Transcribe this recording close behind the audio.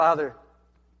Father,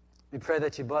 we pray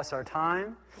that you bless our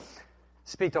time,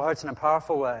 speak to hearts in a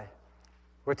powerful way.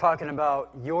 We're talking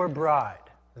about your bride,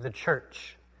 the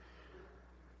church.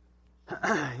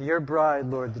 Your bride,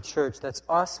 Lord, the church. That's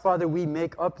us, Father. We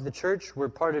make up the church. We're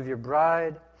part of your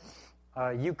bride.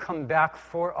 You come back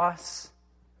for us.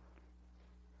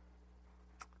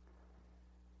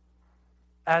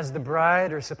 As the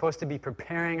bride, we're supposed to be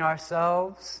preparing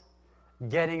ourselves,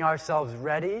 getting ourselves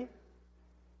ready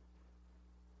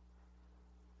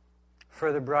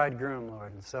for the bridegroom,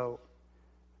 Lord. And so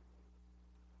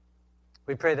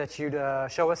we pray that you'd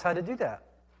show us how to do that.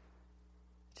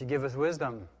 That you give us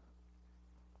wisdom.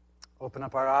 Open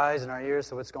up our eyes and our ears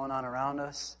to what's going on around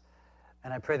us.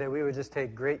 And I pray that we would just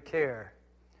take great care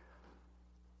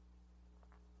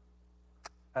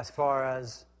as far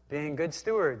as being good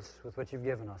stewards with what you've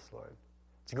given us, Lord.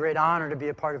 It's a great honor to be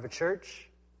a part of a church.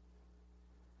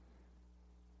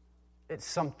 It's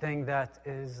something that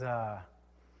is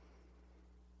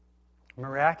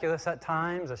miraculous at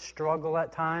times, a struggle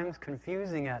at times,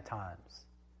 confusing at times.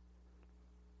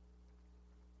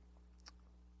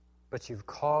 But you've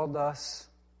called us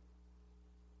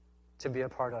to be a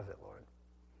part of it, Lord.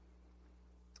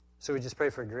 So we just pray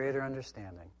for greater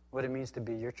understanding, what it means to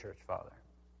be your church, Father.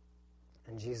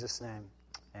 In Jesus' name,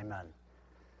 amen.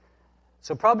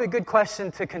 So probably a good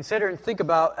question to consider and think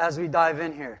about as we dive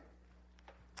in here.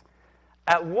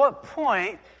 At what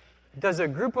point does a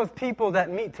group of people that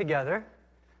meet together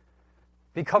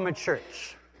become a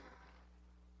church?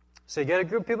 So you get a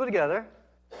group of people together.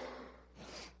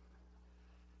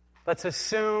 Let's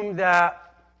assume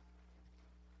that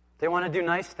they want to do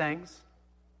nice things.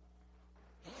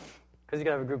 Because you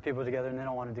got to have a group of people together and they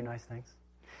don't want to do nice things.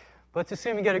 But let's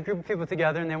assume you get a group of people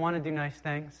together and they want to do nice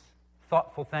things,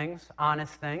 thoughtful things,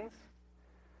 honest things,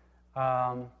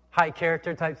 high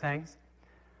character type things.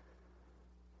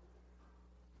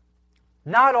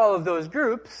 Not all of those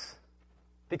groups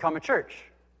become a church,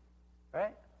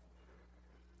 right?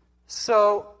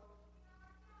 So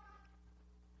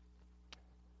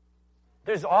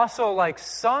there's also like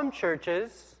some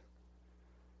churches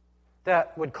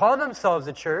that would call themselves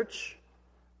a church,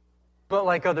 but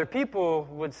like other people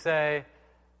would say,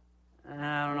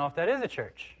 I don't know if that is a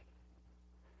church.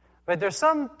 But there's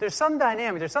some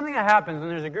dynamic, there's something that happens when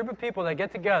there's a group of people that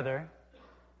get together,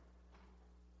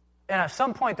 and at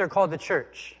some point they're called the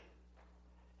church.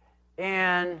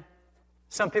 And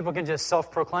some people can just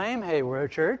self-proclaim, hey, we're a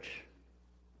church.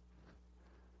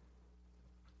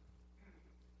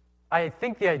 I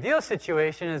think the ideal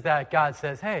situation is that God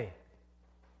says, hey,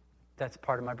 that's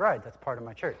part of my bride, that's part of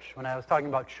my church. When I was talking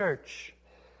about church,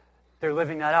 they're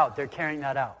living that out, they're carrying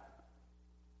that out.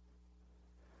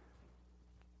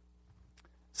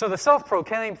 So the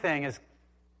self-proclaim thing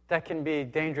that can be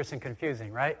dangerous and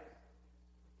confusing, right?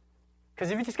 Because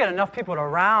if you just get enough people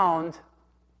around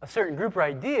a certain group or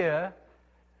idea,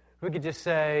 we could just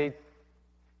say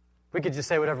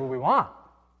whatever we want,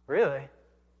 really.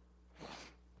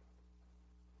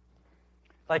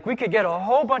 Like we could get a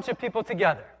whole bunch of people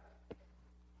together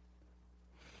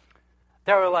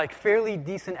that were like fairly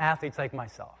decent athletes like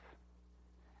myself.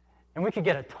 And we could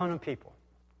get a ton of people.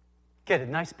 Get a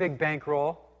nice big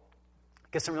bankroll.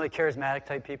 Get some really charismatic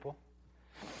type people.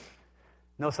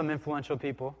 Know some influential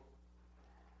people.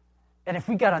 And if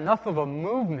we got enough of a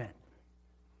movement,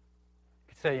 you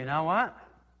could say, you know what?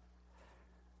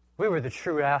 We were the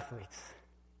true athletes.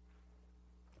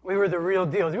 We were the real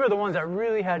deals. We were the ones that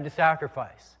really had to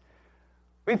sacrifice.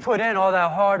 We put in all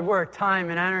that hard work,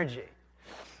 time, and energy.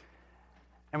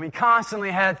 And we constantly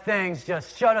had things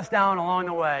just shut us down along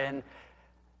the way. And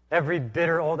every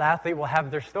bitter old athlete will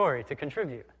have their story to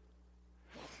contribute.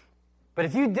 But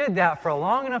if you did that for a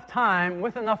long enough time,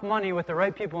 with enough money, with the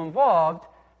right people involved,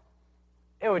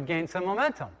 it would gain some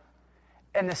momentum.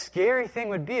 And the scary thing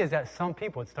would be is that some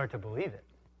people would start to believe it.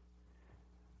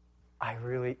 I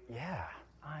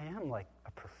am like a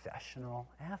professional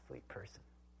athlete person.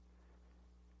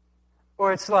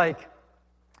 Or it's like,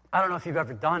 I don't know if you've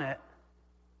ever done it.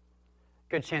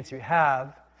 Good chance you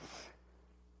have.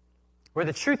 Where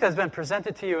the truth has been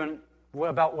presented to you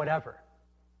about whatever.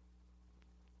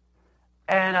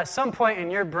 And at some point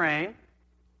in your brain,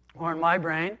 or in my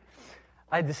brain,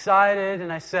 I decided and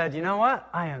I said, you know what?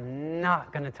 I am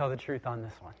not going to tell the truth on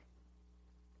this one.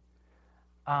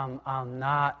 I'm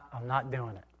not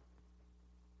doing it.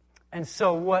 And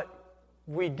so what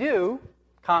we do,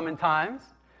 common times,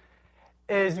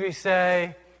 is we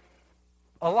say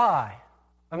a lie,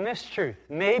 a mistruth,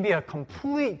 maybe a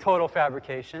complete total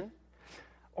fabrication,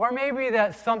 or maybe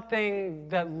that's something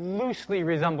that loosely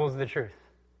resembles the truth.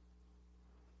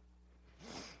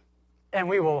 And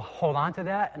we will hold on to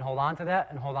that and hold on to that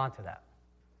and hold on to that.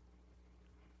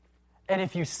 And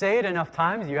if you say it enough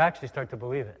times, you actually start to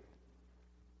believe it.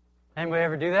 Anybody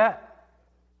ever do that?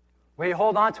 Where you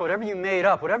hold on to whatever you made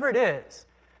up, whatever it is,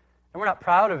 and we're not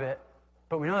proud of it,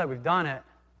 but we know that we've done it.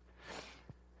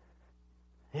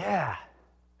 Yeah,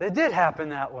 it did happen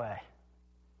that way.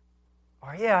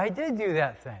 Or yeah, I did do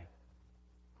that thing.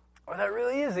 Or that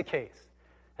really is the case.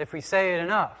 If we say it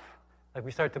enough, like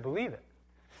we start to believe it.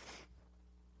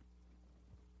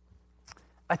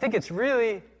 I think it's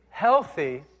really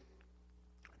healthy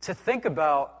to think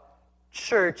about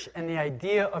church and the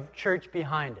idea of church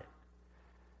behind it.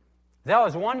 That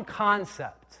was one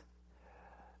concept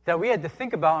that we had to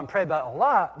think about and pray about a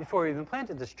lot before we even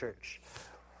planted this church.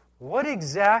 What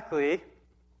exactly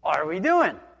are we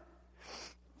doing?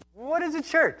 What is a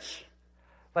church?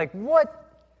 Like what?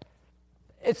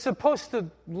 It's supposed to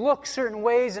look certain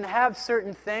ways and have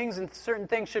certain things, and certain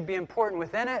things should be important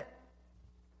within it.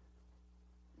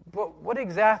 But what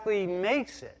exactly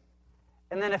makes it?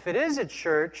 And then if it is a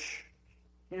church,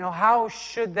 how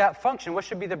should that function? What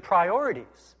should be the priorities?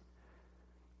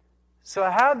 So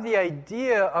I have the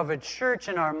idea of a church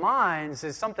in our minds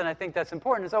is something I think that's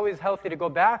important. It's always healthy to go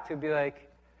back to, be like,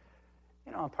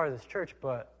 I'm part of this church,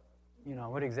 but,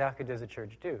 what exactly does a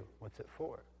church do? What's it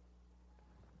for?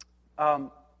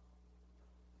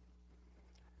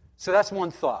 So that's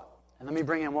one thought. And let me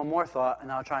bring in one more thought,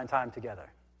 and I'll try and tie them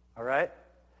together. All right?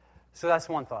 So that's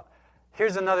one thought.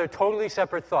 Here's another totally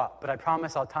separate thought, but I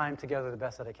promise I'll tie them together the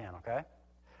best that I can, okay?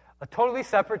 A totally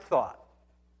separate thought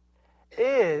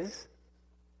is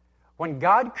when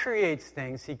God creates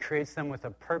things, he creates them with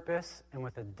a purpose and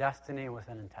with a destiny and with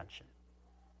an intention.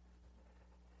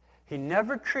 He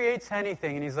never creates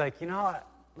anything and he's like, what?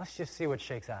 Let's just see what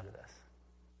shakes out of this.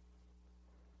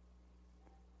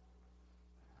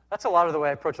 That's a lot of the way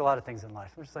I approach a lot of things in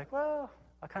life. I'm just like, well,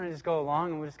 I'll kind of just go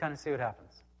along and we'll just kind of see what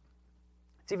happens.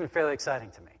 It's even fairly exciting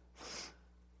to me.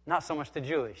 Not so much to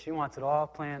Julie. She wants it all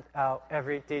planned out,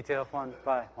 every detail, one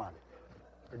by one.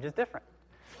 We're just different.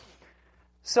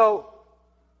 So,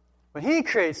 when he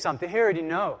creates something, he already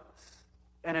knows.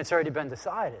 And it's already been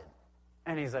decided.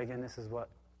 And he's like, and this is what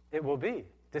it will be.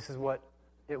 This is what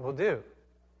it will do.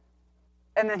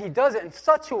 And then he does it in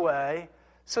such a way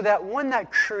so that when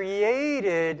that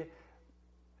created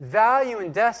value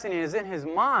and destiny is in his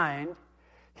mind,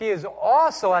 he is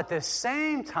also at the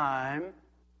same time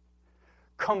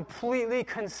completely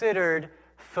considered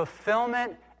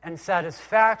fulfillment and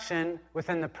satisfaction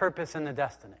within the purpose and the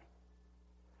destiny.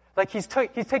 Like he's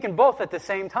taken both at the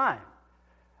same time.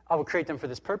 I will create them for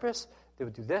this purpose. They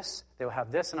will do this. They will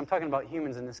have this. And I'm talking about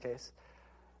humans in this case.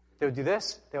 They will do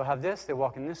this. They will have this. They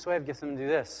walk in this way. It gets them to do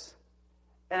this.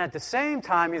 And at the same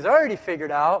time, he's already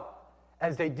figured out,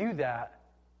 as they do that,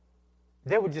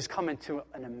 they would just come into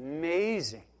an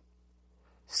amazing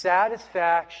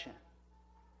satisfaction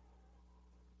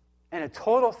and a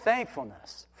total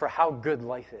thankfulness for how good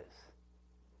life is.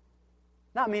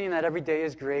 Not meaning that every day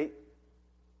is great,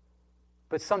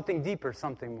 but something deeper,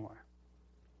 something more.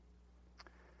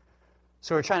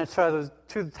 So we're trying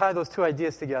to tie those two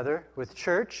ideas together with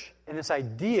church and this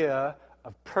idea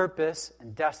of purpose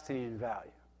and destiny and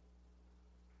value.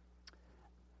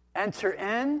 Enter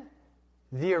in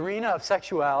the arena of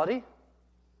sexuality.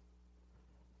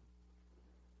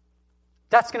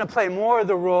 That's going to play more of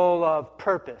the role of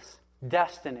purpose,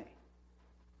 destiny,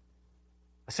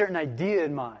 a certain idea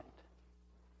in mind.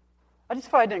 I just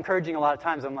find it encouraging a lot of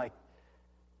times. I'm like,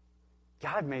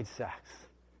 God made sex.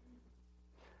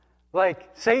 Like,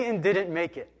 Satan didn't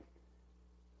make it.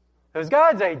 It was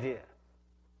God's idea.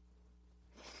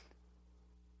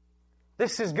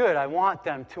 This is good. I want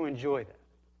them to enjoy that.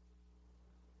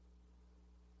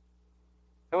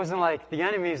 It wasn't like the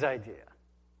enemy's idea.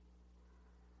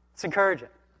 It's encouraging.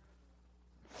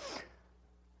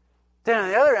 Then on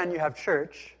the other end, you have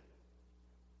church,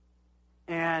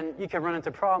 and you can run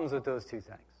into problems with those two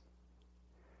things.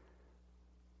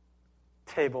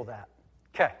 Table that.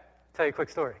 Okay, tell you a quick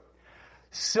story.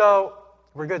 So,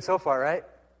 we're good so far, right?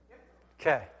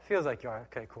 Okay, feels like you are.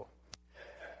 Okay, cool.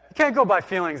 You can't go by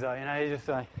feelings, though, you just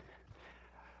like...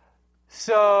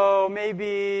 So,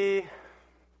 maybe,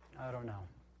 I don't know.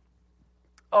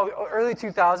 Oh, early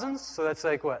 2000s, so that's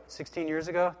like, 16 years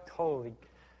ago? Holy...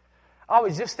 I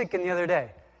was just thinking the other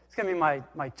day, it's going to be my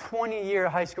 20-year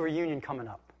high school reunion coming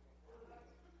up.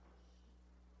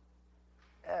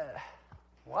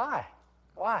 Why?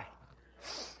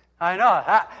 I know.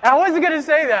 I wasn't going to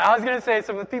say that. I was going to say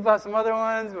some people have some other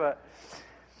ones, but...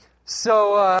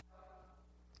 So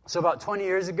about 20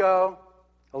 years ago,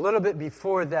 a little bit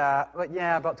before that, but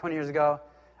yeah, about 20 years ago,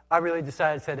 I really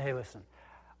said, hey, listen,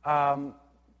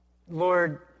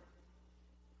 Lord,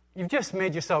 you've just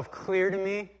made yourself clear to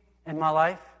me in my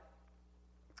life.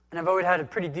 And I've always had a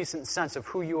pretty decent sense of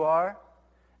who you are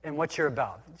and what you're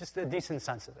about. Just a decent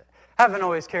sense of it. Haven't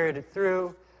always carried it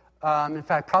through. In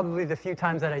fact, probably the few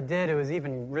times that I did, it was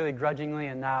even really grudgingly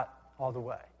and not all the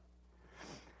way.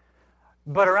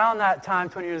 But around that time,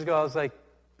 20 years ago, I was like,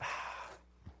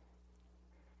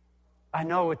 I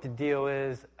know what the deal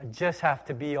is. I just have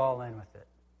to be all in with it,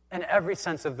 in every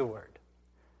sense of the word.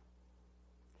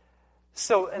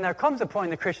 So, and there comes a point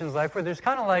in the Christian's life where there's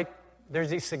kind of like, there's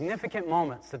these significant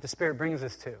moments that the Spirit brings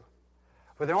us to,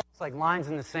 where they're almost like lines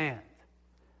in the sand,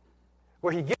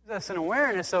 where He gives us an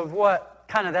awareness of what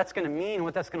kind of that's going to mean,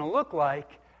 what that's going to look like,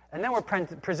 and then we're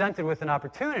presented with an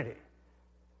opportunity.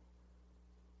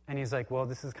 And He's like, well,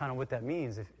 this is kind of what that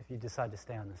means if you decide to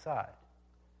stay on the side.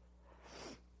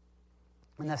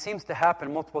 And that seems to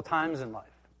happen multiple times in life.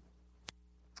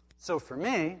 So for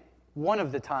me, one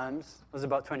of the times was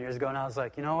about 20 years ago, and I was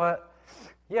like, you know what?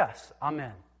 Yes, I'm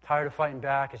in. Tired of fighting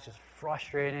back. It's just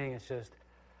frustrating. It's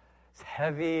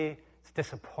heavy. It's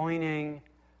disappointing.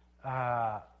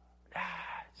 It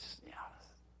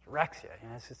wrecks you.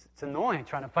 It's annoying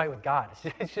trying to fight with God.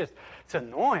 It's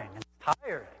annoying. It's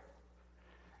tiring.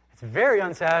 It's very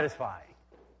unsatisfying.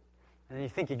 And then you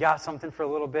think you got something for a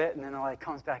little bit, and then it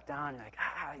comes back down. You're like,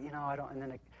 I don't. And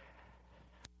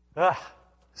then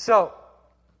So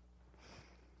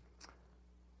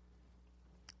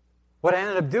what I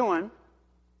ended up doing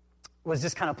was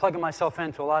just kind of plugging myself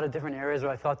into a lot of different areas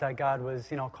where I thought that God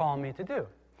was, calling me to do.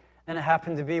 And it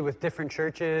happened to be with different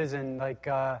churches and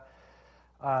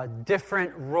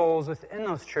different roles within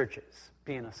those churches.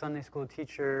 Being a Sunday school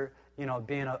teacher,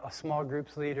 being a small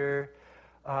groups leader,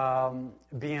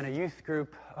 being a youth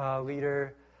group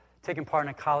leader, taking part in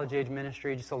a college-age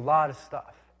ministry, just a lot of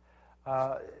stuff.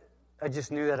 I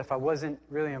just knew that if I wasn't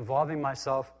really involving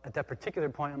myself at that particular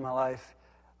point in my life,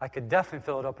 I could definitely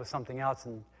fill it up with something else,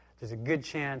 and there's a good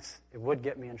chance it would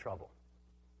get me in trouble.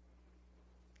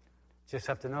 Just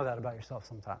have to know that about yourself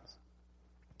sometimes.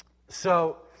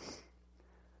 So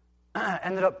I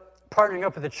ended up partnering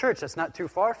up with a church that's not too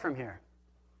far from here.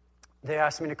 They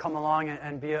asked me to come along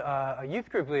and be a youth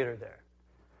group leader there.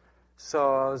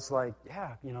 So I was like,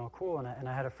 yeah, cool. And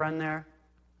I had a friend there.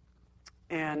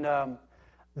 And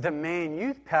the main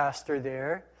youth pastor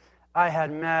there, I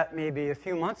had met maybe a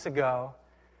few months ago.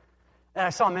 And I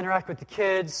saw him interact with the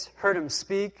kids, heard him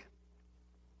speak.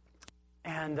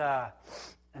 And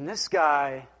this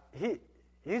guy, he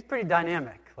was pretty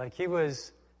dynamic.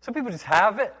 Some people just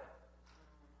have it.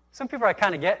 Some people are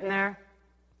kind of getting there.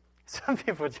 Some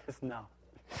people just no.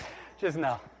 Just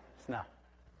no. Just no.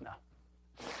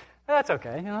 That's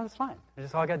okay. That's fine. They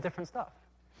just all got different stuff.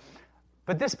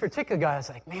 But this particular guy is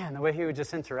like, man, the way he would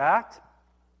just interact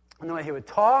and the way he would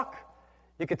talk,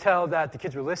 you could tell that the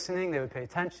kids were listening, they would pay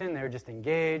attention, they were just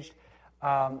engaged.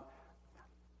 In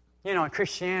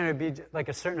Christianity, it would be like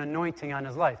a certain anointing on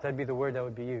his life. That'd be the word that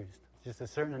would be used. Just a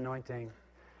certain anointing.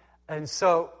 And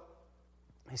so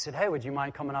he said, hey, would you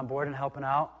mind coming on board and helping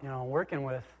out, working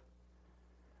with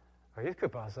our youth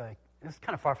group? I was like, it's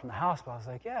kind of far from the house, but I was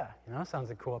like, yeah, sounds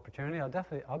like a cool opportunity.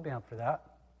 I'll be up for that.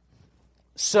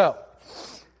 So,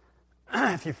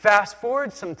 if you fast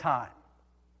forward some time,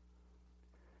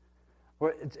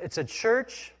 it's a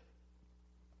church,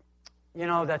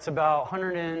 that's about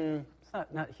 100 and,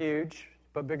 it's not huge,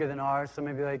 but bigger than ours, so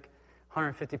maybe like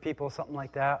 150 people, something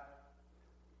like that.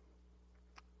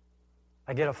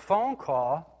 I get a phone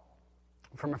call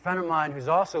from a friend of mine who's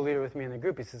also a leader with me in the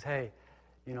group. He says, hey,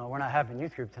 we're not having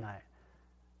youth group tonight.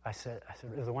 I said,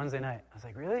 it was a Wednesday night. I was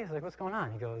like, really? He's like, what's going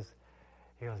on? He goes,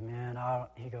 man,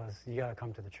 you got to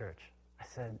come to the church. I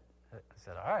said,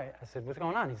 all right. I said, what's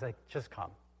going on? He's like, just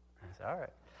come. I said, all right.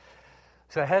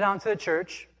 So I head down to the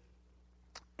church,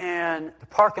 and the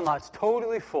parking lot's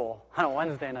totally full on a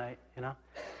Wednesday night,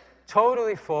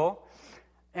 totally full.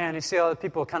 And you see all the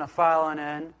people kind of filing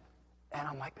in, and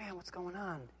I'm like, man, what's going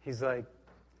on? He's like,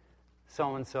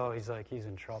 so-and-so, he's like, he's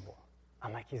in trouble.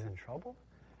 I'm like, he's in trouble?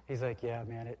 He's like, yeah,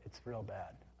 man, it's real bad.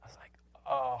 I was like,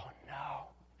 oh, no.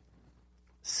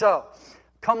 So,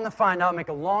 come to find out, make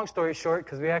a long story short,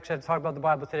 because we actually had to talk about the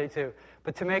Bible today too,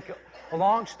 but to make a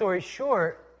long story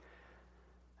short,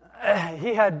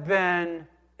 he had been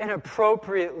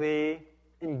inappropriately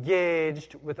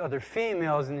engaged with other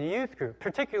females in the youth group,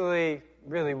 particularly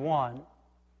really one.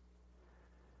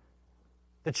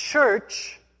 The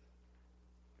church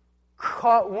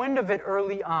caught wind of it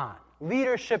early on.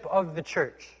 Leadership of the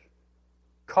church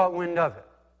caught wind of it.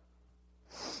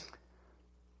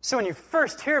 So when you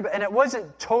first hear about it, and it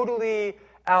wasn't totally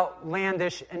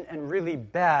outlandish and really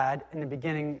bad in the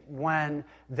beginning when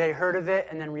they heard of it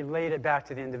and then relayed it back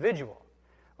to the individual.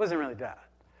 It wasn't really bad.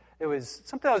 It was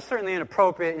something that was certainly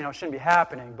inappropriate, shouldn't be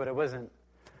happening, but it wasn't.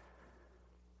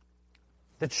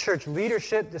 The church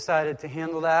leadership decided to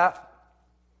handle that.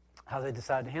 How they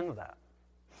decided to handle that.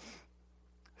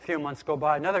 A few months go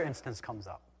by, another instance comes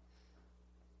up.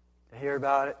 They hear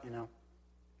about it, A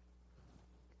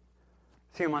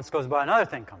few months goes by, another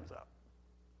thing comes up.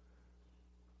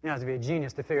 You have to be a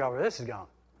genius to figure out where this is going.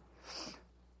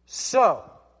 So,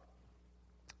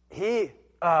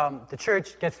 the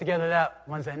church gets together that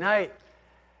Wednesday night,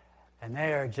 and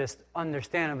they are just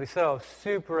understandably so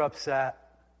super upset,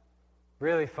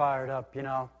 really fired up,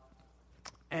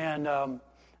 And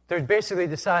they're basically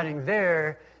deciding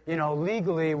there,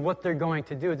 legally what they're going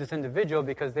to do with this individual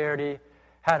because they already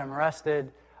had him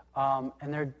arrested,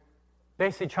 and they're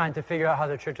basically trying to figure out how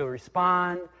the church will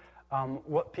respond,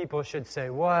 what people should say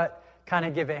what, kind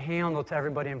of give a handle to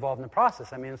everybody involved in the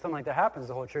process. I mean, if something like that happens,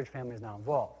 the whole church family is now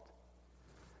involved.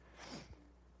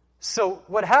 So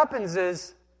what happens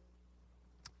is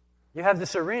you have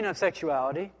this arena of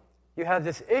sexuality, you have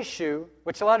this issue,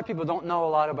 which a lot of people don't know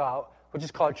a lot about, which is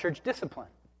called church discipline.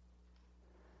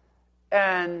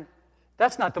 And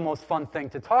that's not the most fun thing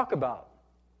to talk about.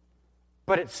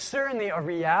 But it's certainly a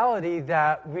reality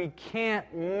that we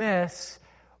can't miss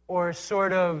or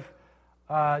sort of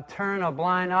turn a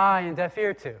blind eye and deaf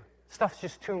ear to. Stuff's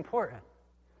just too important.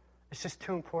 It's just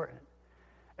too important.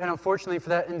 And unfortunately for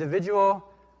that individual,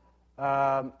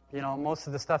 most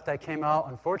of the stuff that came out,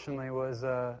 unfortunately,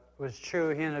 was true.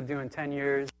 He ended up doing 10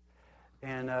 years,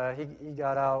 and he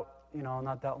got out,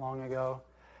 not that long ago.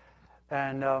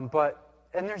 And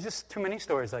there's just too many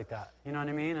stories like that. You know what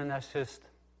I mean? And that's just,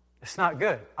 it's not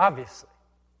good, obviously.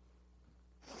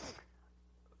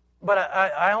 But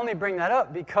I only bring that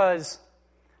up because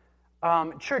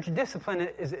church discipline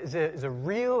is a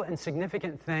real and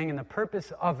significant thing, and the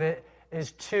purpose of it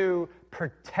is to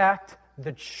protect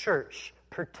the church,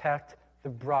 protect the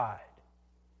bride.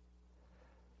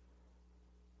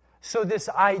 So this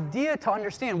idea to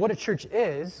understand what a church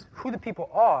is, who the people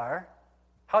are,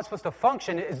 how it's supposed to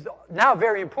function is now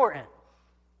very important.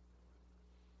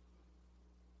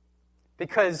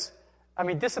 Because,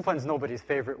 discipline is nobody's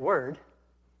favorite word.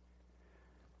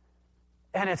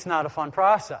 And it's not a fun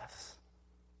process.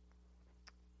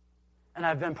 And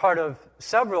I've been part of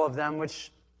several of them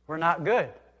which were not good.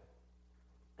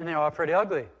 And they were all pretty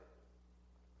ugly.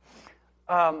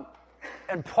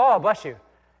 And Paul, bless you,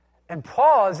 and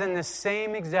Paul is in the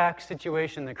same exact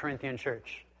situation in the Corinthian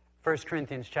church, 1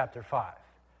 Corinthians chapter 5,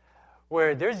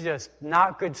 where there's just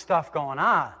not good stuff going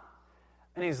on.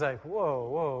 And he's like,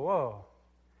 whoa.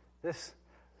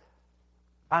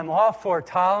 I'm all for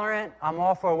tolerant, I'm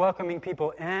all for welcoming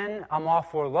people in, I'm all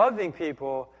for loving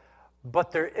people,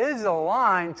 but there is a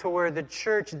line to where the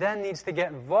church then needs to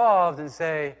get involved and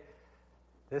say,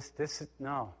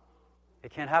 no,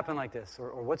 it can't happen like this,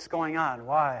 or what's going on,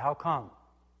 why, how come?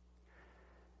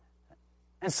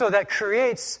 And so that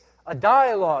creates a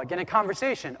dialogue and a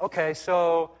conversation. Okay,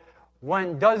 so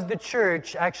when does the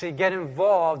church actually get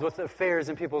involved with affairs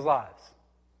in people's lives?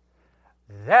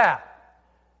 That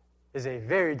is a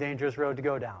very dangerous road to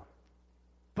go down,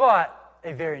 but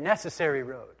a very necessary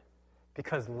road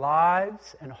because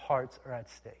lives and hearts are at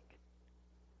stake.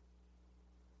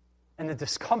 And the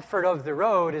discomfort of the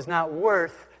road is not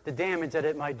worth the damage that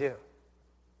it might do.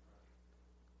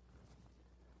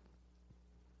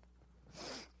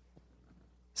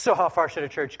 So how far should a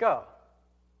church go?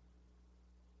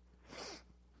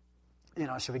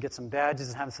 Should we get some badges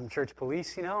and have some church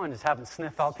police, and just have them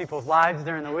sniff out people's lives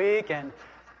during the week? And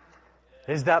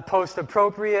is that post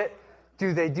appropriate?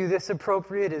 Do they do this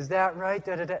appropriate? Is that right?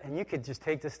 And you could just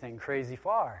take this thing crazy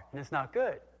far, and it's not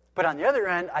good. But on the other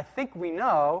end, I think we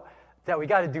know that we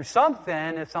got to do something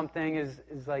if something is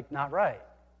like not right.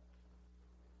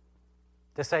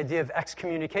 This idea of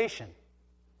excommunication.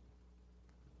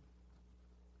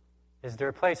 Is there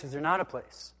a place? Is there not a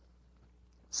place?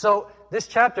 So this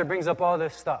chapter brings up all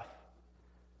this stuff,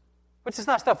 which is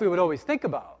not stuff we would always think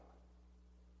about.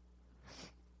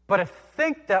 But I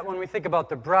think that when we think about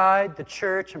the bride, the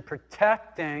church, and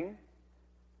protecting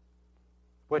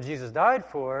what Jesus died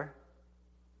for,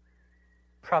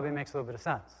 probably makes a little bit of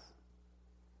sense.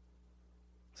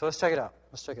 So let's check it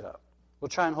out. We'll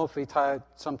try and hopefully tie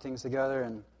some things together.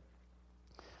 And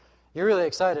you're really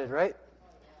excited, right?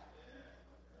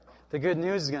 The good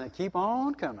news is going to keep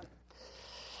on coming.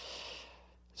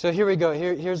 So here we go.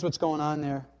 Here's what's going on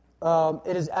there.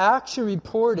 It is actually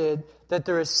reported that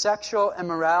there is sexual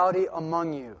immorality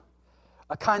among you,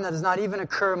 a kind that does not even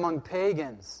occur among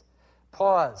pagans.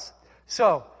 Pause.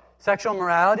 So, sexual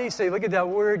morality, so you look at that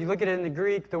word, you look at it in the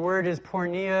Greek, the word is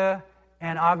porneia,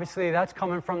 and obviously that's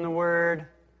coming from the word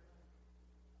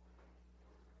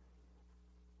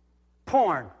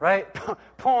porn, right?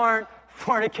 Porn,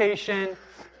 fornication,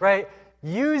 right?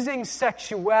 Using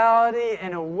sexuality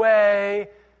in a way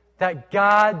that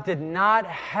God did not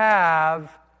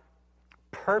have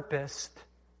purposed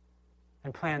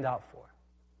and planned out for.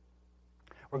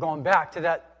 We're going back to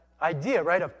that idea,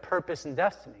 right, of purpose and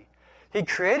destiny. He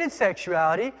created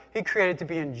sexuality. He created it to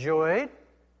be enjoyed.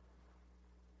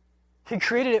 He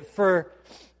created it for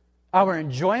our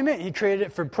enjoyment. He created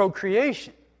it for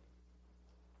procreation.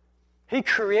 He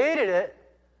created it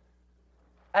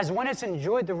as when it's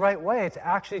enjoyed the right way, it's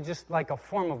actually just like a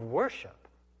form of worship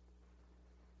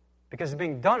because it's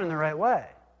being done in the right way.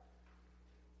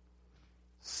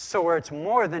 So where it's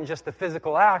more than just the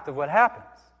physical act of what happens.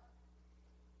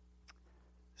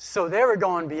 So they were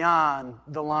going beyond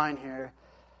the line here.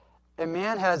 A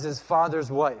man has his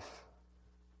father's wife.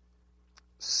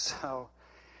 So,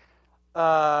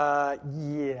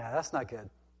 yeah, that's not good,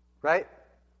 right?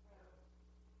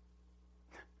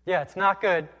 Yeah, it's not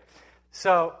good.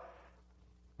 So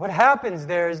what happens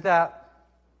there is that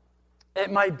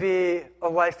it might be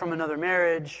a wife from another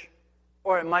marriage,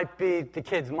 or it might be the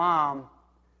kid's mom.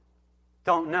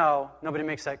 Don't know. Nobody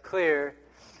makes that clear.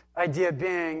 Idea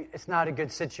being, it's not a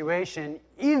good situation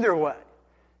either way.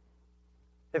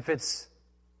 If it's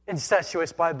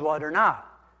incestuous by blood or not.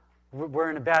 We're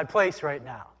in a bad place right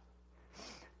now.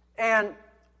 And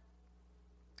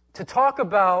to talk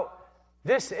about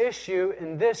this issue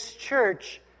in this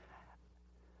church,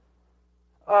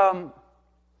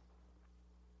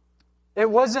 it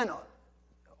wasn't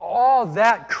all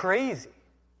that crazy.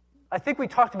 I think we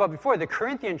talked about before, the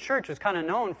Corinthian church was kind of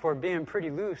known for being pretty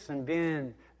loose and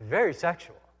being very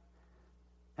sexual.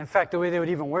 In fact, the way they would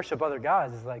even worship other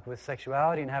gods is like with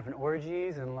sexuality and having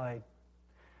orgies and like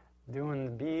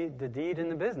doing the deed in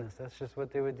the business. That's just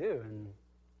what they would do. And it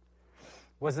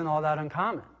wasn't all that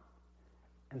uncommon.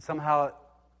 And somehow it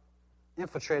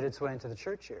infiltrated its way into the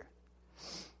church here.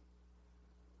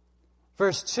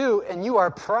 Verse 2, and you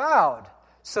are proud.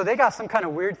 So they got some kind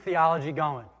of weird theology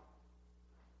going.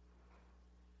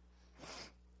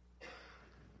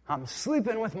 I'm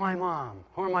sleeping with my mom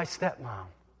or my stepmom.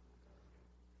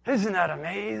 Isn't that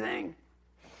amazing?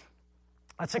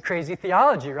 That's a crazy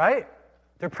theology, right?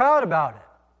 They're proud about it.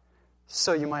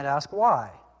 So you might ask, why?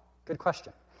 Good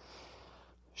question.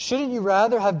 Shouldn't you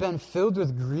rather have been filled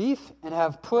with grief and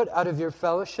have put out of your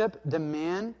fellowship the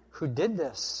man who did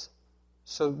this?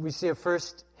 So we see a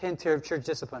first hint here of church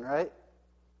discipline, right?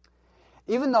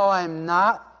 Even though I am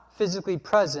not physically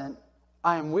present,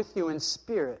 I am with you in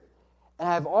spirit, and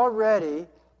I have already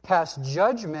passed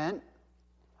judgment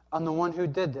on the one who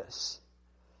did this,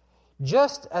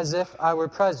 just as if I were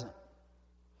present.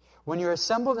 When you're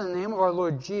assembled in the name of our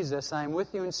Lord Jesus, I am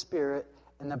with you in spirit,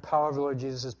 and the power of the Lord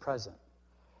Jesus is present.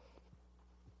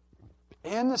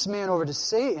 Hand this man over to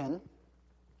Satan,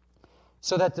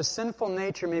 so that the sinful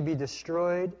nature may be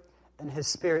destroyed and his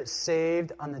spirit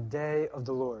saved on the day of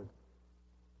the Lord.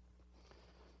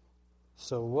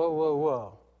 So,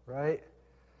 whoa, right?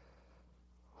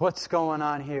 What's going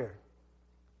on here?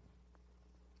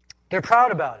 They're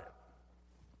proud about it.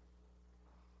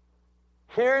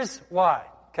 Here's why,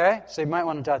 okay? So you might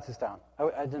want to jot this down.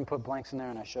 I didn't put blanks in there,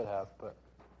 and I should have, but...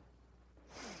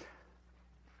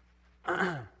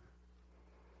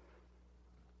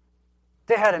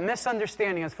 They had a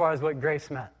misunderstanding as far as what grace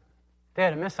meant. They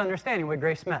had a misunderstanding of what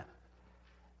grace meant.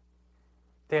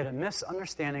 They had a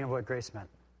misunderstanding of what grace meant.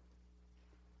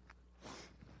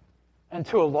 And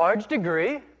to a large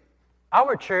degree,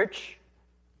 our church,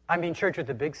 I mean church with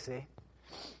a big C,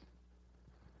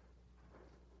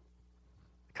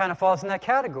 kind of falls in that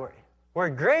category. Where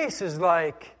grace is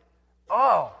like,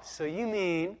 oh, so you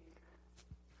mean,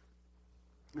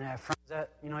 and I have friends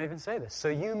that, even say this, so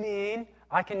you mean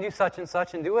I can do such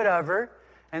and do whatever,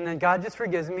 and then God just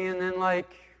forgives me, and then,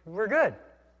 we're good.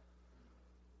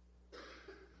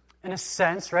 In a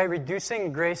sense, right,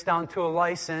 reducing grace down to a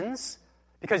license,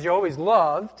 because you're always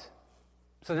loved,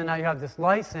 so then now you have this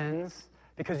license,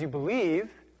 because you believe,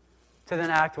 to then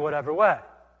act whatever way.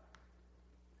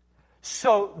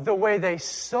 So the way they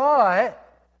saw it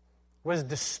was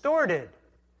distorted.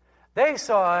 They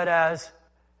saw it as,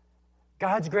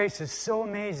 God's grace is so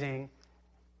amazing,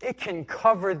 it can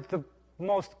cover the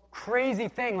most crazy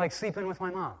thing like sleeping with my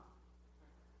mom.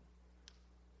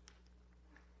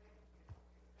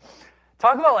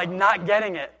 Talk about not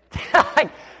getting it.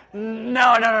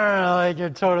 No.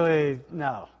 You're totally,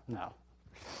 no.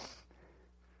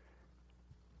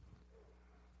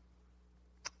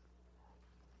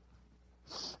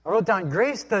 I wrote down,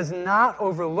 grace does not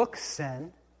overlook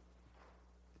sin.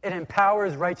 It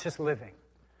empowers righteous living.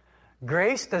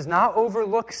 Grace does not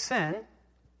overlook sin.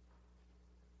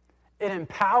 It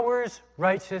empowers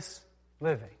righteous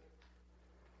living.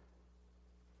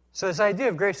 So this idea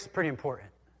of grace is pretty important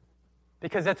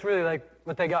because that's really like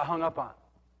what they got hung up on.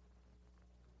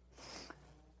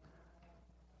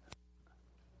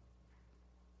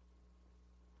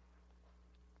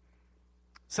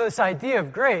 So this idea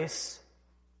of grace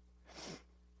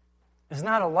is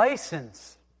not a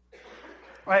license,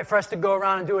 right, for us to go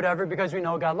around and do whatever because we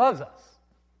know God loves us.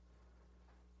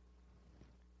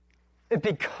 It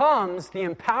becomes the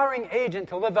empowering agent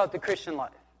to live out the Christian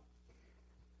life.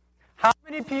 How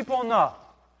many people know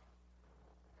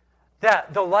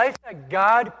that the life that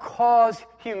God calls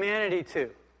humanity to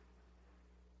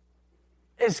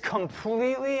is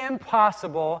completely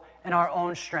impossible in our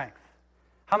own strength?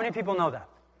 How many people know that?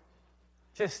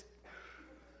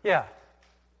 Yeah.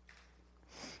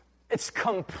 It's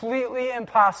completely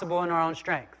impossible in our own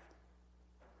strength.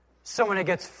 So when it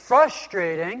gets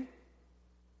frustrating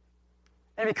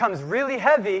and it becomes really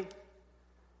heavy,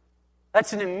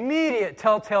 that's an immediate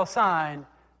telltale sign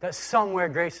that somewhere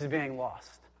grace is being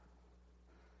lost.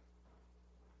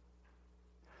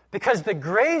 Because the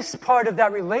grace part of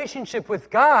that relationship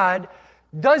with God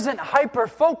doesn't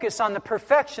hyper-focus on the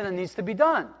perfection that needs to be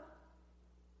done.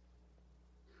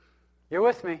 You're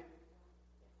with me?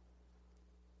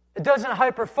 It doesn't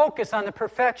hyper-focus on the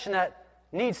perfection that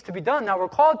needs to be done, that we're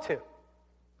called to.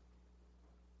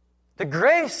 The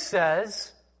grace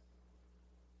says,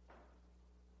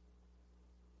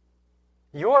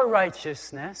 your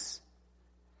righteousness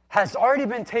has already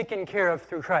been taken care of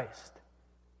through Christ.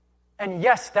 And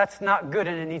yes, that's not good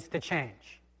and it needs to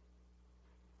change.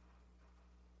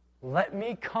 Let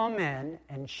me come in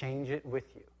and change it with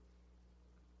you.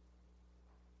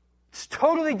 It's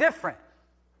totally different.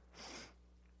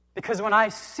 Because when I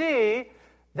see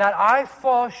that I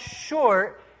fall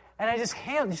short and I just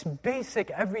handle just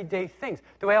basic everyday things,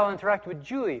 the way I'll interact with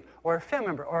Julie or a family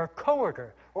member or a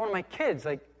coworker or one of my kids,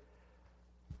 like,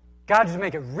 God just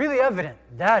make it really evident.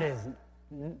 That is,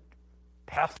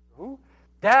 Pastor who?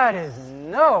 That is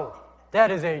no. That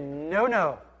is a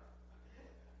no-no.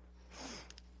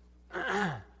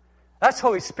 That's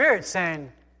Holy Spirit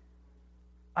saying,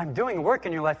 I'm doing a work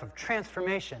in your life of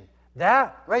transformation.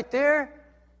 That right there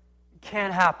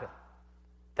can't happen.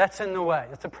 That's in the way.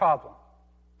 That's a problem.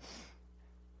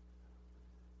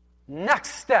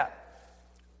 Next step.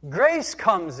 Grace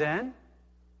comes in.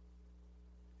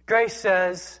 Grace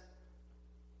says,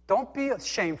 don't be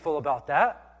shameful about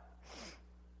that.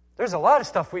 There's a lot of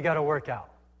stuff we got to work out.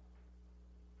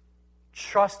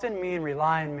 Trust in me and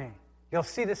rely on me. You'll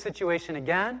see the situation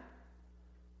again.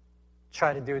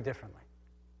 Try to do it differently.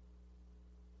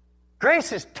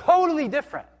 Grace is totally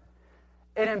different.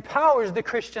 It empowers the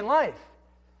Christian life.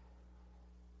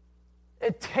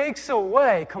 It takes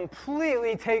away,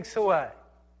 completely takes away,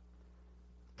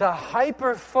 the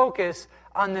hyper-focus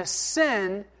on the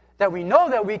sin that we know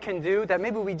that we can do, that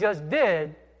maybe we just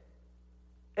did,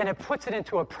 and it puts it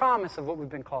into a promise of what we've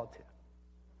been called to.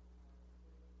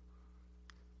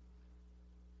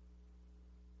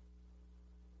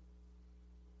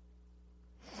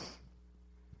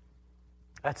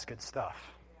 That's good stuff.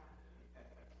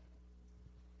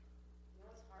 You know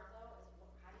what's hard though is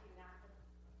how do you not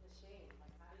the shame? Like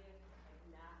how do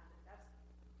you not?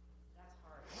 That's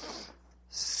hard.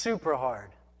 Super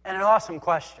hard. And an awesome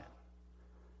question.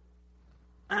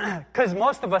 Because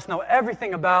most of us know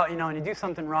everything about, and you do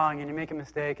something wrong and you make a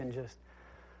mistake and just,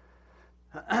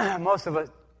 most of us,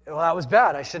 well, that was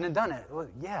bad. I shouldn't have done it. Well,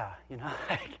 yeah,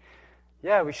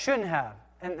 yeah, we shouldn't have.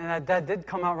 And that did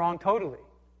come out wrong totally.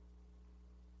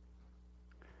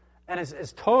 And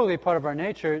it's totally part of our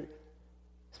nature,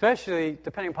 especially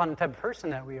depending upon the type of person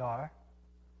that we are.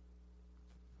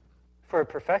 If we're a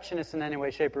perfectionist in any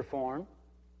way, shape, or form,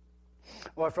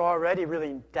 or if we're already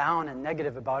really down and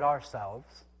negative about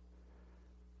ourselves,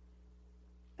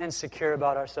 insecure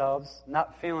about ourselves,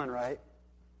 not feeling right,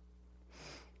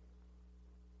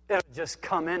 it'll just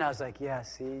come in as like, yeah,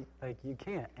 see, like you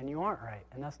can't, and you aren't right,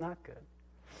 and that's not good.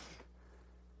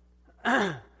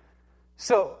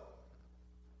 So,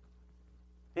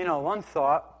 one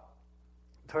thought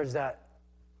towards that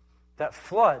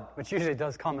flood, which usually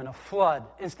does come in a flood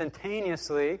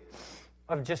instantaneously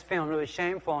of just feeling really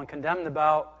shameful and condemned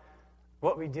about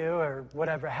what we do or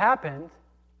whatever happened,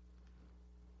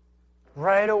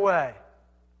 right away,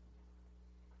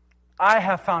 I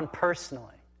have found personally,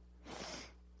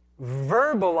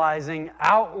 verbalizing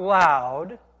out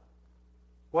loud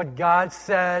what God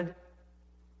said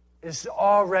is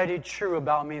already true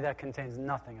about me that contains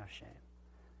nothing of shame.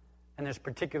 And there's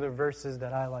particular verses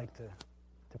that I like to,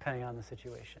 depending on the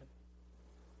situation.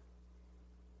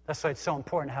 That's why it's so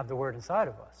important to have the Word inside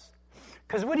of us.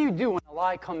 Because what do you do when a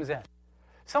lie comes in?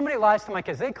 Somebody lies to my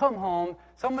kids. They come home,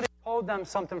 somebody told them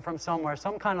something from somewhere,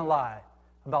 some kind of lie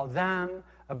about them,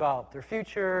 about their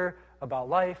future, about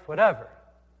life, whatever.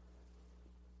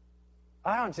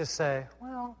 I don't just say,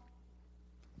 well,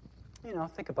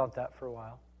 think about that for a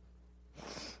while.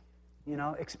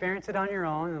 Experience it on your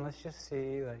own, and let's just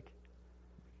see,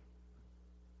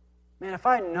 man, if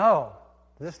I know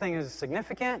this thing is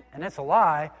significant and it's a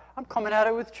lie, I'm coming at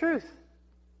it with truth.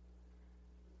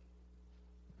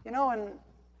 And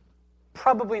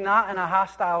probably not in a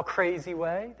hostile, crazy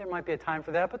way. There might be a time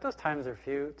for that, but those times are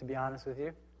few, to be honest with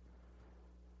you.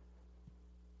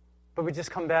 But we just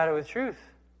combat it with truth.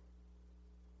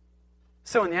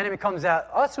 So when the enemy comes at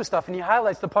us with stuff and he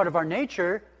highlights the part of our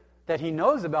nature that he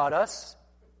knows about us,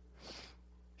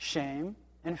 shame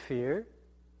and fear,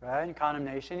 right, and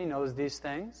condemnation, he knows these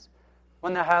things.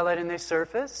 When they're highlighted and they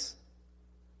surface,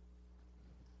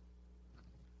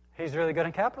 he's really good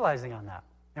at capitalizing on that.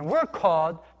 And we're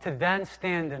called to then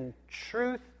stand in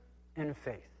truth and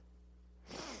faith.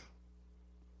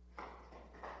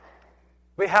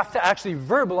 We have to actually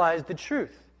verbalize the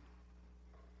truth.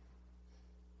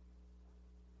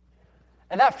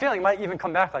 And that feeling might even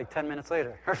come back 10 minutes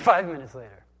later or 5 minutes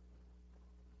later.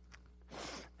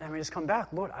 And we just come back,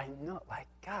 Lord, I know,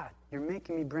 God, you're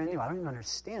making me brand new. I don't even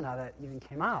understand how that even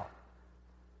came out.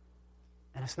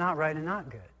 And it's not right and not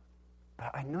good.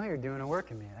 But I know you're doing a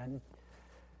work in me. And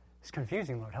it's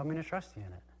confusing, Lord. Help me to trust you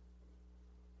in it.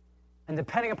 And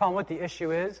depending upon what the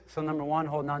issue is, so number one,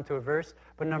 holding on to a verse.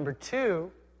 But number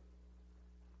two,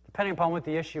 depending upon what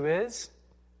the issue is,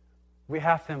 we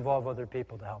have to involve other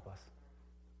people to help us.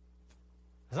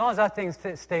 As long as that thing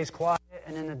stays quiet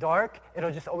and in the dark,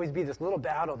 it'll just always be this little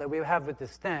battle that we have with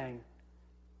this thing.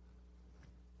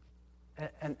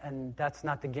 And that's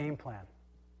not the game plan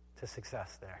to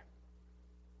success there.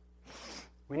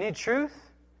 We need truth,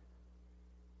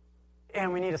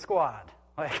 and we need a squad.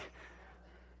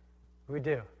 We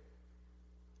do.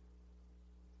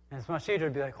 And it's much easier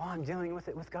to be I'm dealing with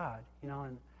it with God,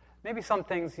 and maybe some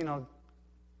things,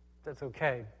 that's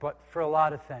okay. But for a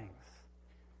lot of things,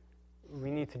 we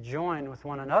need to join with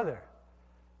one another.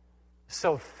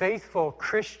 So faithful,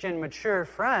 Christian, mature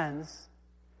friends,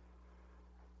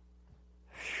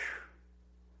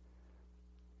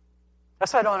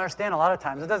 that's why I don't understand a lot of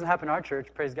times. It doesn't happen in our church,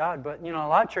 praise God, but, a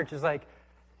lot of churches,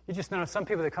 you just know some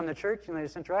people that come to church, they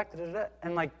just interact, and,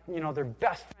 their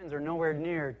best friends are nowhere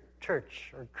near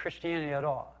church or Christianity at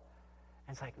all.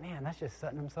 And it's man, that's just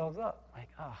setting themselves up.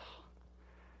 I'm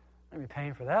going to be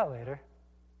paying for that later.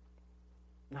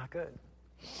 Not good.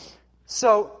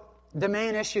 So the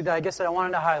main issue that I guess that I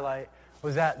wanted to highlight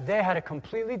was that they had a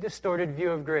completely distorted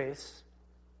view of grace.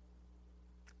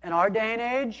 In our day and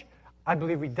age, I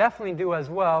believe we definitely do as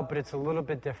well, but it's a little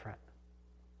bit different.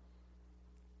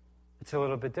 It's a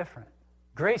little bit different.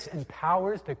 Grace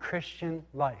empowers the Christian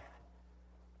life.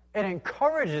 It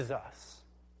encourages us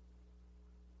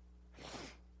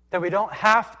that we don't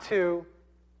have to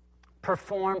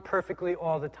perform perfectly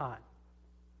all the time.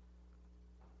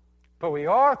 But we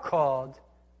are called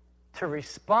to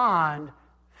respond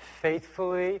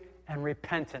faithfully and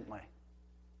repentantly.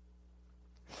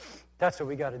 That's what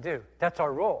we got to do. That's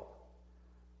our role.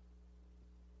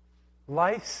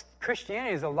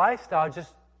 Christianity is a lifestyle,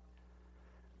 just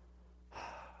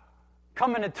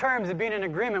coming to terms and being in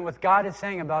agreement with what God is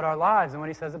saying about our lives and what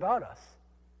he says about us.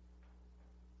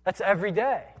 That's every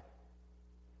day.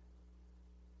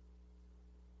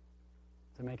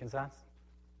 Is it making sense?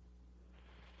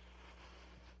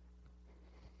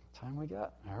 Time we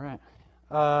got? All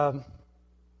right.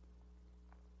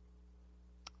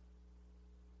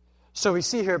 So we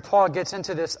see here Paul gets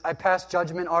into this, I passed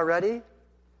judgment already.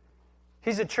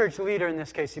 He's a church leader in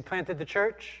this case. He planted the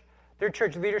church. Their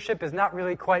church leadership is not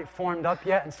really quite formed up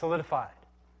yet and solidified.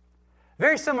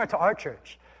 Very similar to our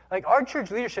church. Our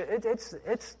church leadership,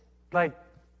 it's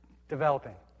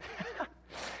developing.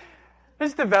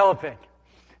 It's developing.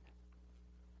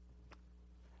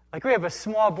 We have a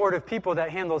small board of people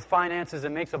that handles finances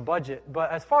and makes a budget.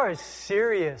 But as far as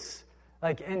serious,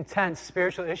 intense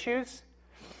spiritual issues,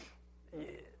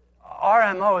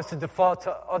 our MO is to default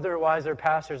to other wiser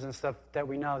pastors and stuff that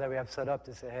we know that we have set up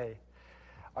to say, hey,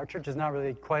 our church is not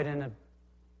really quite in a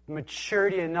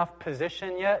maturity enough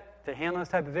position yet to handle this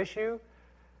type of issue.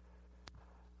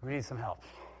 We need some help.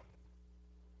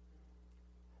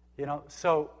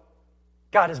 So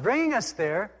God is bringing us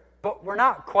there, but we're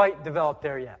not quite developed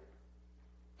there yet.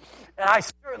 And I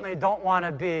certainly don't want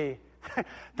to be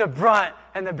the brunt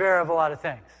and the bearer of a lot of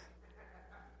things.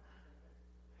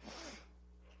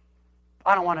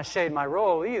 I don't want to shade my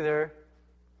role either.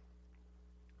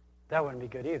 That wouldn't be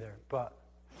good either, but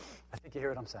I think you hear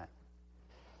what I'm saying.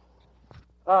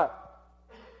 All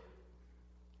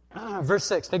right. Verse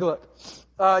 6, take a look.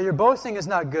 Your boasting is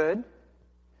not good.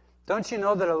 Don't you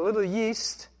know that a little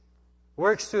yeast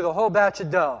works through the whole batch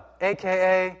of dough?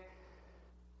 A.K.A.,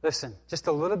 listen, just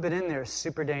a little bit in there is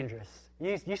super dangerous.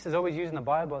 Yeast is always used in the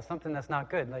Bible as something that's not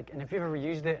good. And if you've ever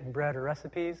used it in bread or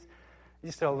recipes, you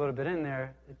just throw a little bit in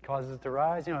there, it causes it to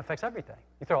rise. It affects everything.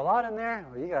 You throw a lot in there,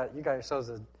 well, you got yourselves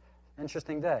an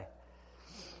interesting day.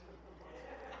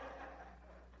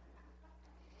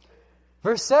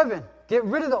 Verse 7, get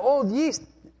rid of the old yeast,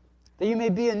 that you may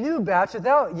be a new batch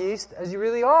without yeast, as you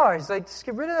really are. He's like, just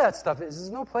get rid of that stuff.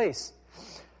 There's no place.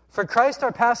 For Christ,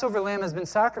 our Passover lamb, has been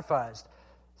sacrificed.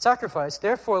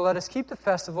 Therefore, let us keep the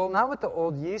festival, not with the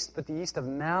old yeast, but the yeast of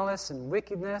malice and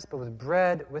wickedness, but with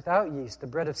bread without yeast, the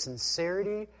bread of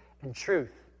sincerity and truth.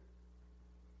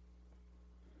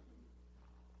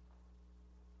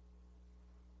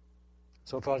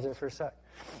 So I'll pause there for a sec.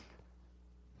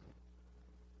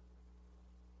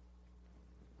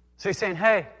 So he's saying,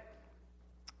 hey,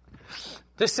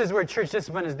 this is where church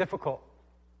discipline is difficult.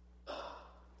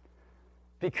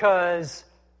 Because,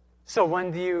 so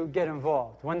when do you get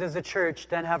involved? When does the church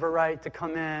then have a right to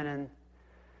come in and...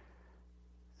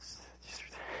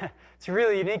 It's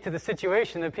really unique to the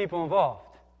situation of the people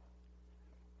involved.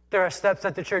 There are steps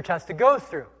that the church has to go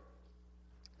through.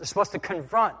 They're supposed to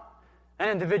confront an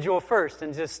individual first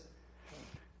and just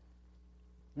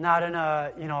not in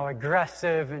a,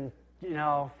 aggressive and,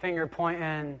 finger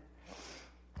pointing,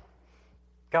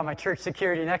 got my church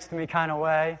security next to me kind of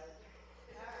way.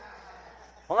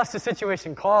 Unless the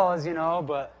situation calls,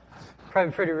 but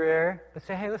probably pretty rare. But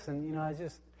say, hey, listen,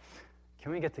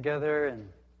 can we get together? And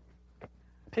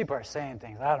people are saying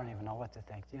things. I don't even know what to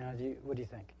think. What do you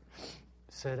think?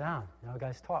 Sit down.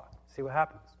 Guys talk. See what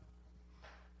happens.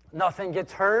 Nothing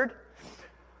gets heard.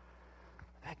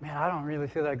 Like, man, I don't really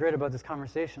feel that great about this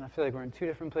conversation. I feel like we're in two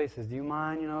different places. Do you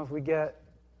mind, if we get,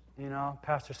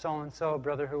 Pastor so-and-so,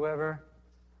 brother whoever,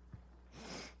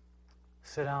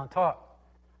 sit down and talk.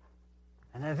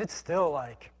 And if it's still,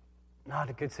 not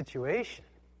a good situation,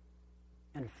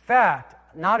 in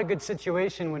fact, not a good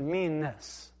situation would mean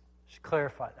this. I should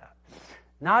clarify that.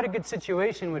 Not a good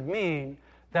situation would mean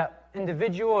that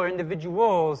individual or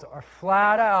individuals are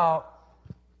flat out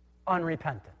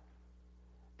unrepentant.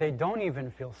 They don't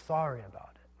even feel sorry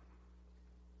about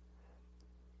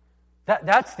it.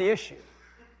 That's the issue.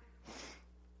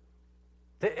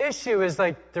 The issue is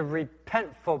the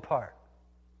repentful part.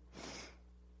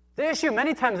 The issue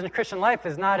many times in the Christian life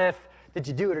is not did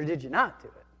you do it or did you not do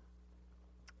it.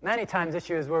 Many times the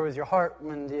issue is where was your heart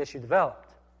when the issue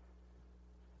developed.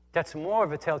 That's more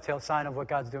of a telltale sign of what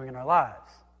God's doing in our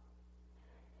lives.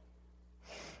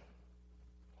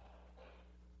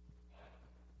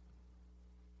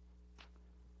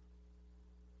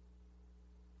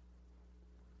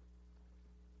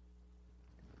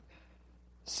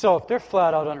 So if they're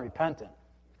flat out unrepentant,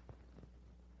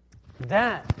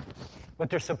 then what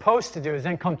they're supposed to do is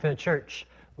then come to the church,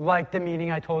 like the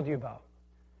meeting I told you about.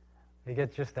 They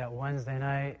get just that Wednesday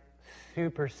night,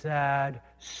 super sad,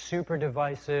 super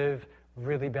divisive,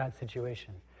 really bad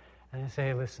situation. And they say,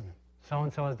 hey, listen,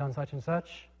 so-and-so has done such and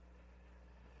such.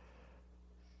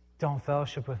 Don't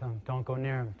fellowship with them. Don't go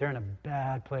near them. They're in a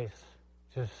bad place.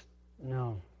 Just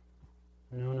no.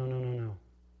 No.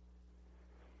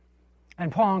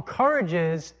 And Paul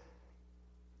encourages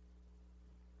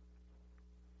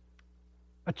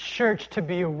a church to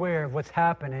be aware of what's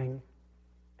happening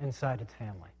inside its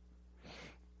family.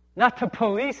 Not to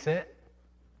police it,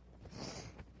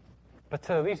 but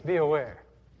to at least be aware.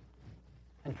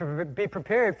 And be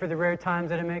prepared for the rare times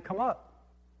that it may come up.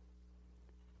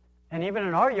 And even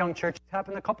in our young church, it's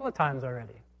happened a couple of times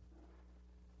already.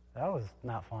 That was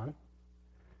not fun.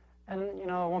 And, it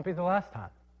won't be the last time.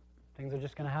 Things are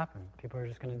just going to happen. People are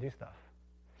just going to do stuff.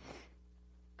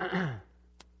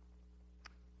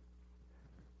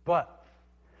 But,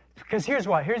 because here's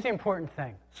why. Here's the important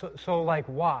thing. So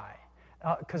why?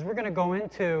 Because we're going to go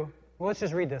into, let's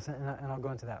just read this, and I'll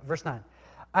go into that. Verse 9.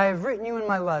 I have written you in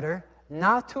my letter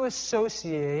not to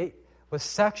associate with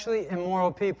sexually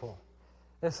immoral people.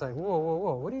 It's like,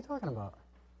 whoa, what are you talking about?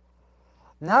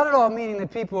 Not at all meaning the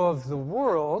people of the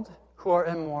world who are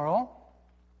immoral,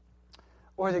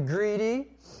 or the greedy,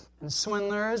 and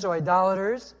swindlers, or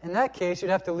idolaters. In that case,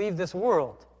 you'd have to leave this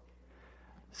world.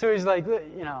 So he's like,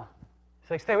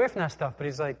 stay away from that stuff. But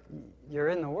he's like, you're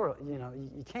in the world.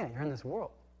 You can't. You're in this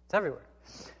world. It's everywhere.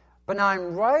 But now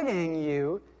I'm writing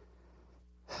you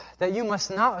that you must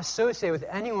not associate with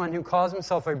anyone who calls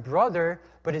himself a brother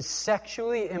but is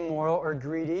sexually immoral or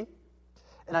greedy,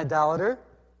 an idolater,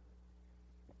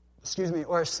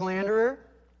 or a slanderer,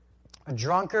 a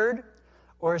drunkard,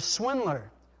 or a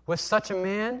swindler. With such a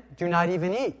man, do not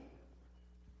even eat.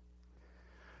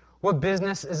 What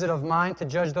business is it of mine to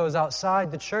judge those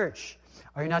outside the church?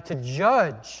 Are you not to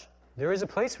judge? There is a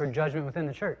place for judgment within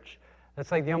the church. That's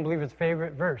like the unbeliever's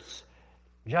favorite verse.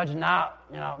 Judge not.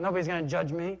 Nobody's going to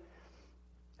judge me.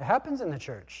 It happens in the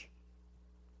church.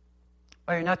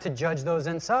 Are you not to judge those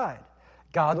inside?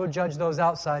 God will judge those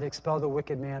outside, expel the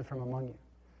wicked man from among you.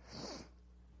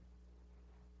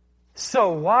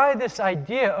 So why this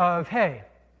idea of, hey,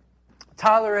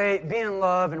 tolerate, be in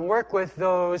love, and work with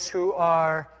those who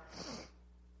are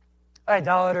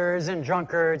idolaters and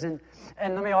drunkards? And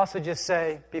let me also just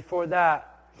say, before that,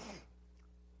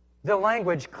 the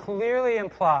language clearly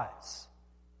implies,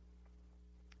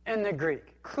 in the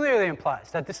Greek, clearly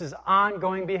implies that this is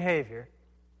ongoing behavior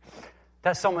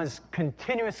that someone's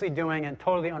continuously doing and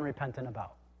totally unrepentant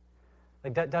about.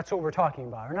 Like that's what we're talking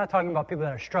about. We're not talking about people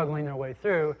that are struggling their way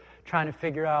through, trying to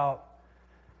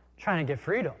get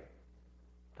freedom.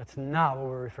 That's not what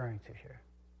we're referring to here.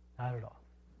 Not at all.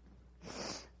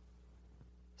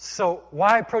 So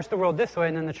why approach the world this way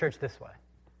and then the church this way?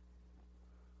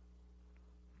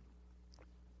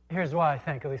 Here's why I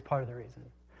think, at least part of the reason.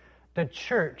 The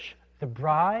church, the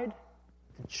bride,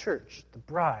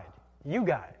 you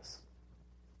guys,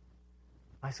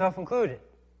 myself included,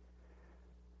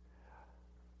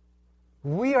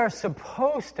 we are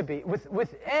supposed to be,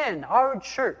 within our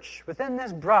church, within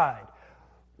this bride,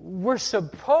 we're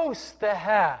supposed to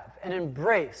have and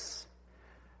embrace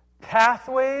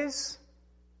pathways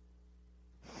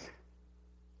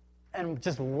and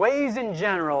just ways in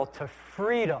general to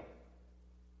freedom.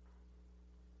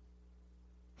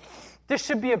 This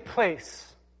should be a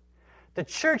place, the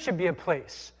church should be a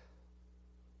place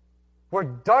where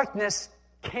darkness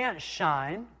can't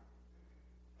shine,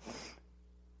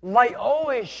 light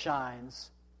always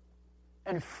shines,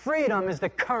 and freedom is the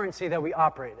currency that we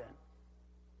operate in.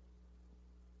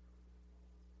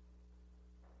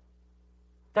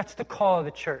 That's the call of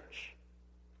the church.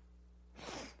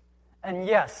 And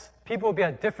yes, people will be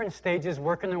at different stages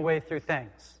working their way through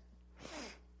things.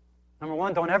 Number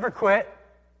one, don't ever quit.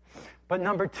 But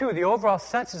number two, the overall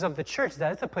senses of the church is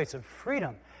that it's a place of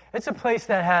freedom. It's a place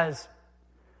that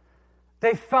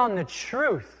they found the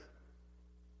truth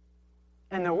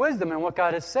and the wisdom in what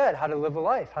God has said, how to live a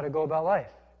life, how to go about life.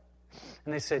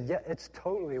 And they said, yeah, it's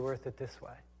totally worth it this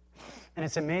way. And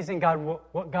it's amazing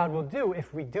what God will do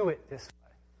if we do it this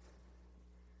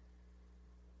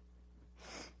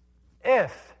way.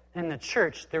 If in the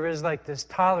church there is like this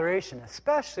toleration,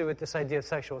 especially with this idea of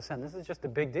sexual sin, this is just a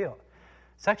big deal.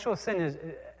 Sexual sin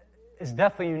is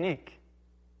definitely unique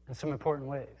in some important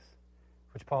ways,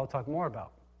 which Paul will talk more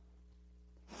about.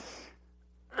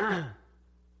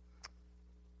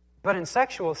 But in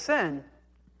sexual sin,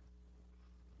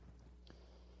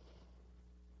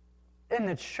 in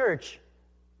the church,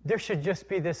 there should just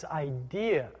be this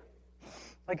idea.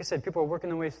 Like I said, people are working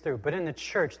their ways through. But in the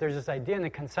church, there's this idea and the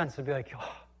consensus to be like,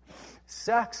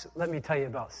 sex, let me tell you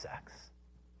about sex.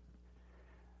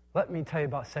 Let me tell you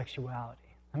about sexuality.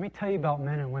 Let me tell you about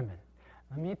men and women.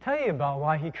 Let me tell you about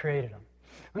why he created them.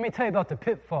 Let me tell you about the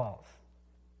pitfalls.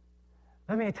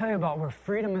 Let me tell you about where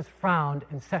freedom is found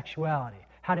in sexuality,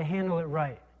 how to handle it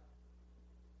right.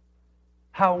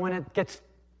 How when it gets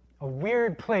a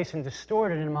weird place and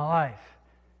distorted in my life,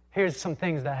 here's some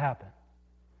things that happen.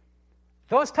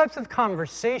 Those types of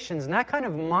conversations and that kind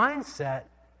of mindset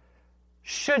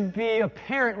should be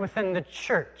apparent within the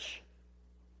church.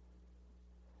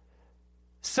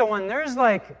 So when there's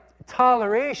like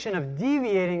toleration of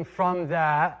deviating from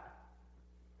that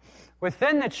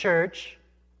within the church,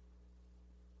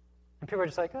 and people are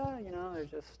just like, they're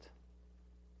just...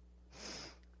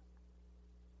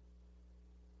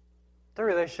 Their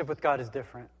relationship with God is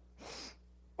different.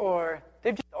 Or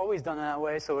they've just always done it that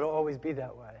way, so it'll always be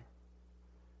that way.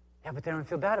 Yeah, but they don't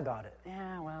feel bad about it.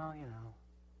 Yeah, well,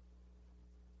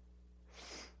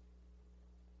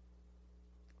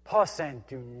 Paul's saying,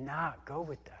 do not go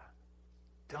with that.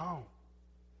 Don't.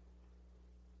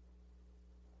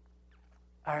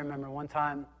 I remember one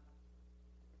time,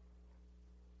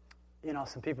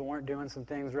 some people weren't doing some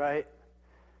things right.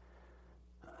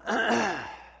 And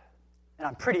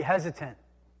I'm pretty hesitant.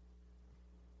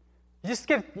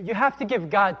 You have to give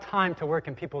God time to work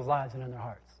in people's lives and in their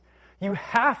hearts. You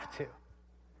have to.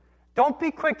 Don't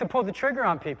be quick to pull the trigger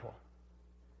on people.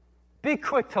 Be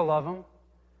quick to love them.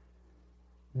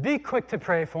 Be quick to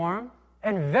pray for them.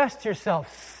 Invest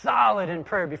yourself solid in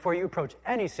prayer before you approach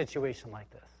any situation like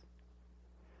this.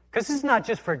 Because this is not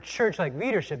just for church-like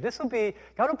leadership. This will be,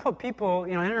 God will put people,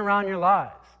 in and around your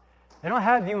lives. They don't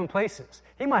have you in places.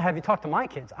 He might have you talk to my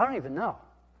kids. I don't even know.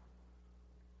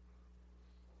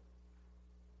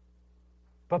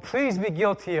 But please be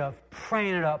guilty of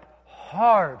praying it up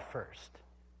hard first.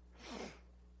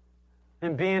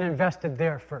 And being invested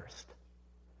there first.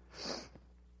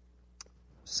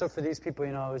 So for these people,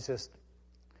 it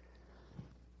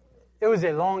was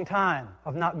a long time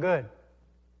of not good.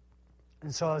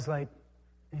 And so I was like,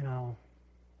 you know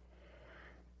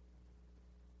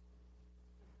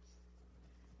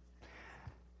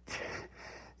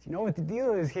what the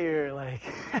deal is here? Like,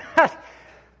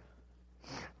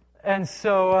 and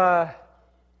so,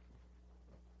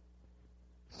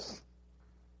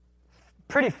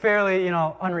 pretty fairly,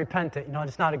 unrepentant,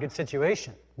 just not a good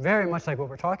situation. Very much like what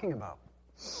we're talking about.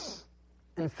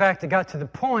 In fact, it got to the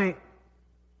point,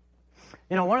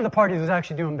 one of the parties was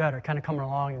actually doing better, kind of coming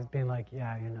along and being like,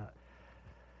 yeah,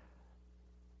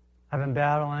 I've been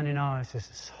battling,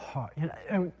 it's hard.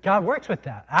 And God works with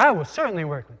that. I will certainly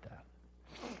work with that.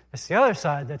 It's the other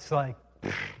side that's like,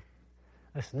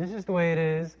 listen, this is the way it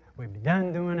is. We've been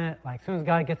done doing it. Like, as soon as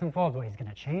God gets involved, he's going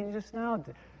to change this now?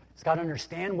 Does God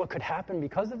understand what could happen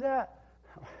because of that?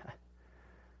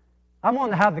 I'm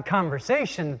willing to have the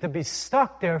conversation. To be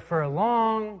stuck there for a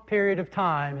long period of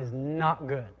time is not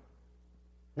good.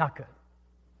 Not good.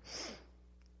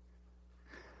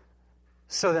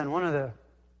 So then one of the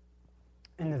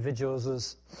individuals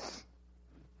was,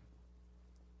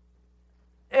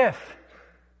 if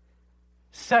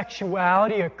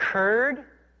sexuality occurred,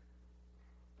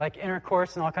 like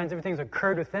intercourse and all kinds of things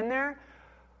occurred within there,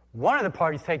 one of the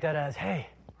parties take that as, hey,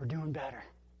 we're doing better.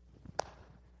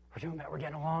 We're doing better. We're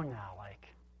getting along now. Like,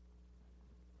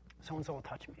 so-and-so will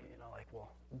touch me, we'll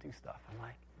do stuff. I'm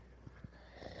like,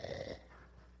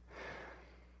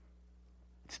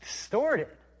 it's distorted.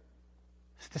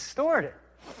 It's distorted.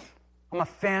 I'm a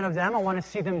fan of them. I want to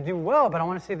see them do well, but I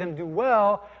want to see them do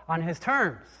well on his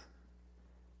terms.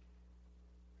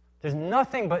 There's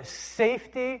nothing but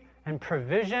safety and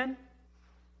provision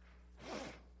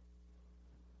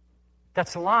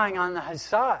that's lying on his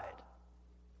side.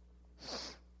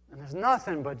 And there's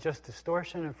nothing but just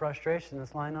distortion and frustration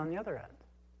that's lying on the other end.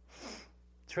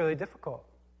 It's really difficult.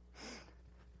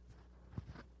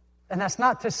 And that's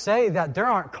not to say that there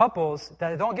aren't couples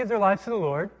that don't give their lives to the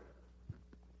Lord.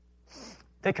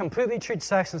 They completely treat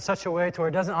sex in such a way to where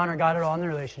it doesn't honor God at all in the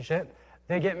relationship.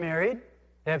 They get married.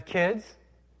 They have kids.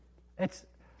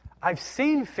 I've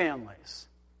seen families.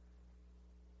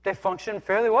 They function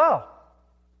fairly well.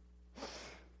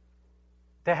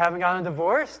 They haven't gotten a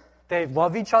divorce. They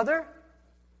love each other.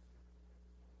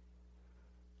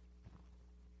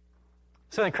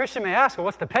 So the Christian may ask, well,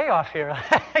 what's the payoff here?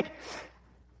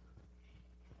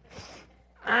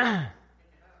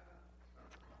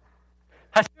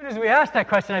 As soon as we ask that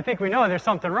question, I think we know there's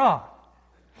something wrong.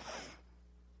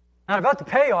 Not about the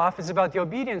payoff, it's about the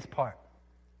obedience part.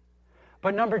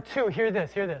 But number two, hear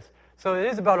this. So it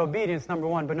is about obedience, number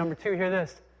one. But number two, hear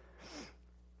this.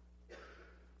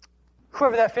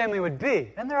 Whoever that family would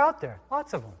be, and they're out there,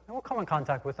 lots of them. And we'll come in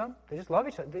contact with them. They just love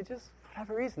each other. They just, for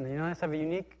whatever reason, they just have a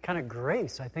unique kind of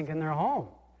grace, I think, in their home.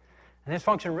 And they just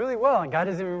function really well, and God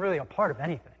isn't even really a part of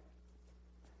anything.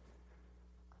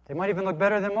 They might even look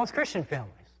better than most Christian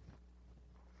families.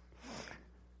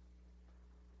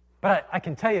 But I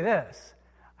can tell you this.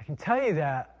 I can tell you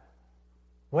that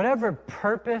whatever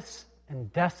purpose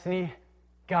and destiny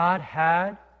God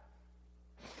had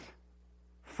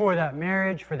for that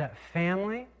marriage, for that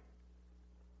family,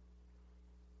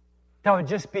 that would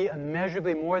just be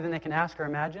immeasurably more than they can ask or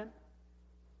imagine,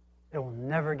 it will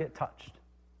never get touched.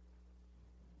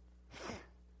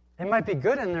 It might be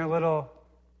good in their little,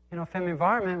 family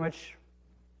environment, which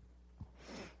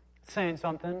is saying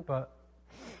something, but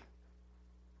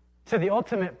to the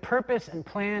ultimate purpose and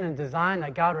plan and design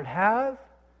that God would have,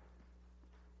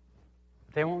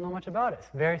 they won't know much about it. It's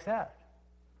very sad.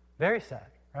 Very sad,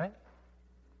 right?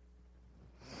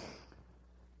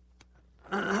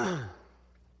 All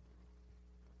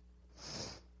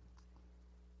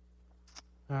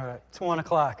right, it's 1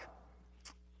 o'clock.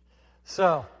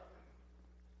 So,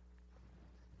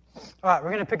 all right,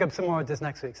 we're going to pick up some more with this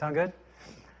next week. Sound good?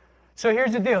 So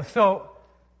here's the deal. So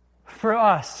for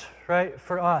us, right,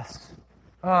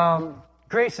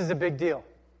 grace is a big deal.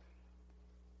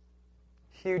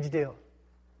 Huge deal.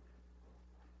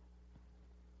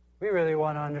 We really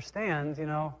want to understand,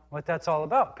 what that's all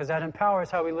about, because that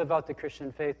empowers how we live out the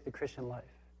Christian faith, the Christian life.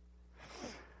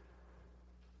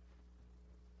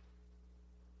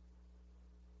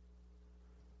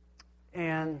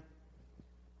 And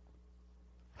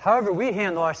however we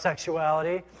handle our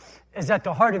sexuality is at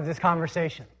the heart of this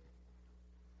conversation.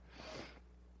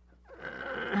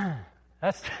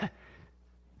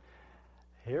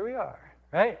 Here we are,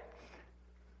 right?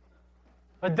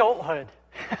 Adulthood.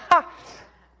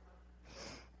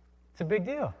 It's a big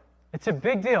deal. It's a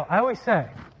big deal. I always say,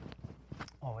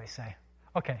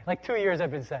 okay, like 2 years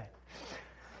I've been saying.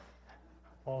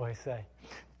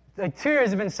 Like 2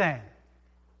 years I've been saying,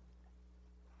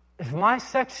 if my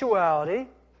sexuality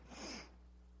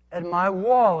and my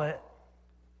wallet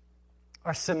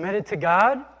are submitted to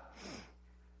God,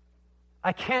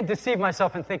 I can't deceive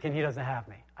myself in thinking He doesn't have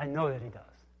me. I know that He does.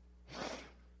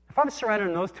 If I'm surrendered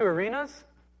in those two arenas,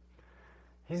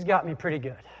 He's got me pretty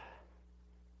good.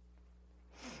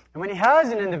 And when He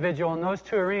has an individual in those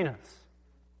two arenas,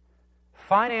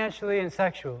 financially and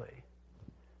sexually,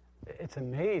 it's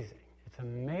amazing. It's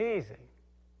amazing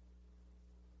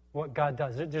what God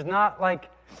does. There's not like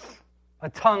a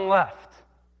ton left.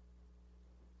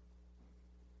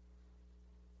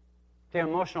 The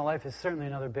emotional life is certainly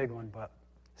another big one, but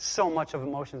so much of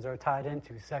emotions are tied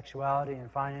into sexuality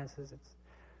and finances.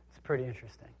 It's pretty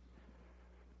interesting.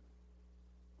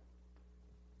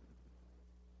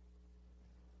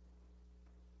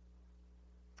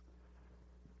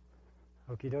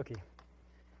 Okie dokie.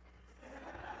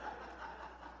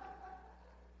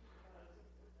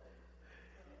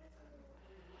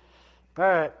 All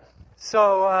right,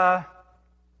 so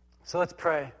let's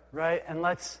pray, right? And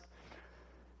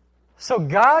so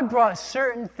God brought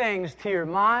certain things to your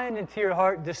mind and to your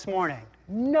heart this morning.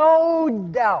 No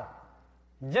doubt.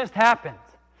 Just happened.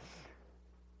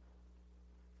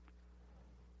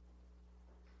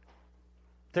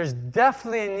 There's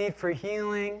definitely a need for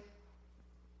healing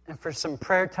and for some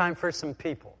prayer time for some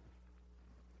people.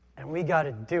 And we got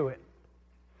to do it.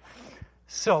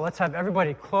 So let's have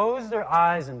everybody close their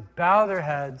eyes and bow their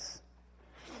heads.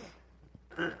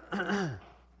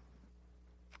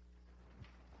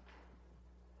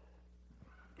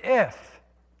 If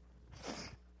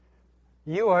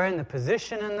you are in the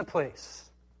position and the place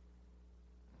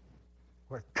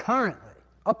where currently,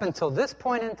 up until this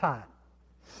point in time,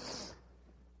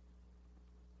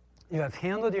 you have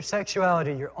handled your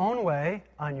sexuality your own way,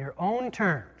 on your own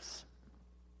terms,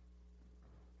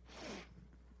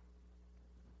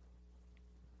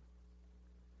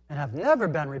 and have never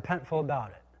been repentful about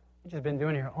it. You've just been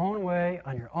doing it your own way,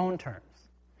 on your own terms.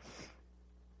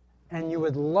 And you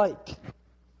would like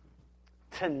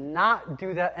to not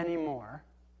do that anymore,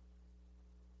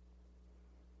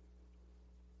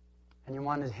 and you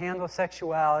want to handle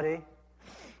sexuality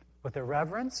with a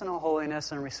reverence and a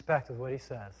holiness and respect of what He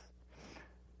says.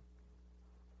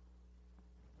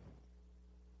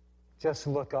 Just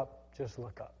look up. Just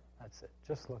look up. That's it.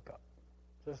 Just look up.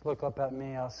 Just look up at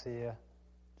me. I'll see you.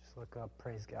 Just look up.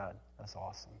 Praise God. That's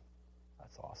awesome.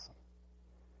 That's awesome.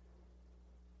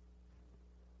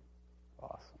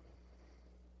 Awesome.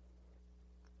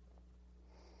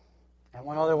 And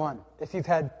one other one. If you've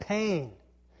had pain,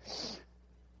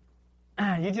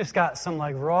 you just got some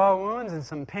like raw wounds and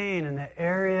some pain in the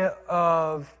area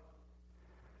of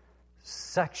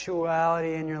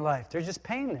sexuality in your life. There's just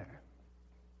pain there.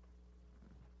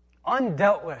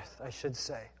 Undealt with, I should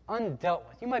say. Undealt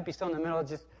with. You might be still in the middle of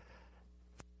just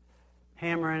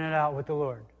hammering it out with the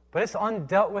Lord. But it's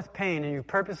undealt with pain, and you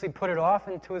purposely put it off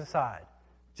and to the side.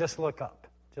 Just look up.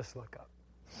 Just look up.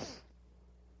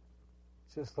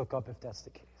 Just look up if that's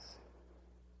the case.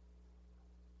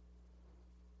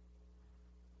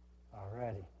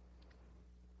 Alrighty.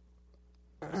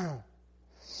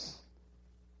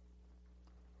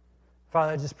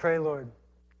 Father, I just pray, Lord,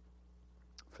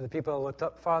 for the people that looked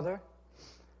up, Father.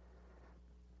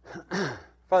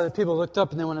 Father, the people looked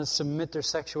up and they want to submit their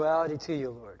sexuality to you,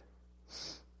 Lord.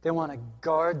 They want to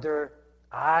guard their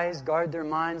eyes, guard their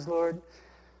minds, Lord.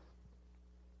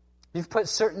 You've put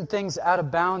certain things out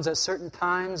of bounds at certain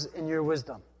times in your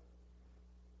wisdom.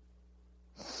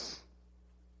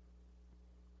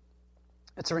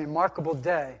 It's a remarkable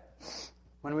day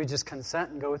when we just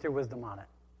consent and go with your wisdom on it,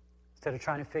 instead of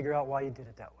trying to figure out why you did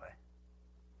it that way.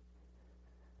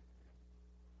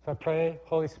 So I pray,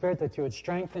 Holy Spirit, that you would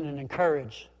strengthen and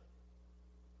encourage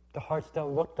the hearts that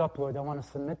looked up, Lord, that want to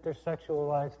submit their sexual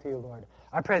lives to you, Lord.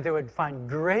 I pray they would find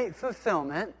great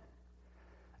fulfillment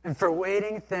and for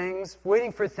waiting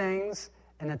for things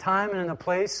in the time and in the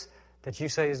place that you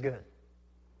say is good.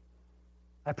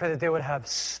 I pray that they would have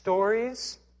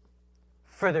stories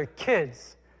for their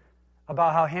kids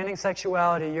about how handing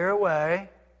sexuality your way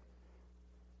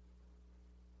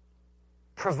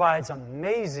provides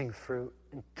amazing fruit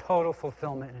and total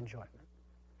fulfillment and enjoyment.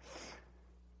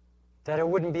 That it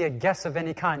wouldn't be a guess of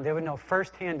any kind. They would know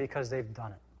firsthand because they've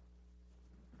done it.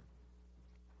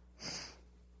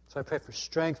 So I pray for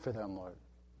strength for them, Lord.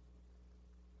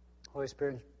 Holy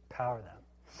Spirit, empower them.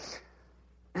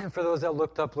 And for those that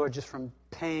looked up, Lord, just from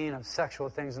pain of sexual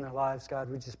things in their lives, God,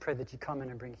 we just pray that you come in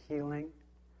and bring healing,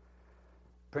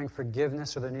 bring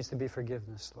forgiveness, or there needs to be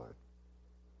forgiveness, Lord.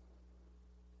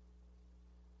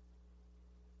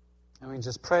 And we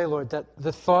just pray, Lord, that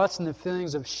the thoughts and the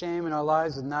feelings of shame in our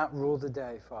lives would not rule the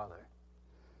day, Father.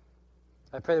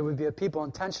 I pray that we'd be a people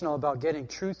intentional about getting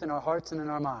truth in our hearts and in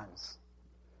our minds.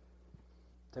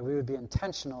 That we would be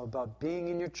intentional about being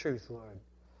in your truth, Lord,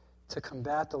 to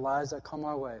combat the lies that come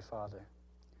our way, Father.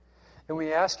 And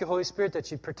we ask you, Holy Spirit,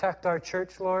 that you protect our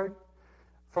church, Lord,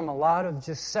 from a lot of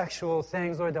just sexual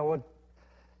things, Lord, that would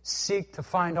seek to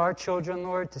find our children,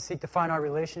 Lord, to seek to find our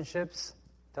relationships,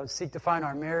 that would seek to find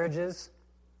our marriages.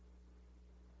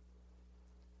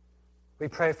 We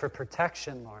pray for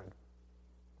protection, Lord.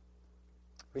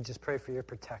 We just pray for your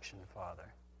protection, Father.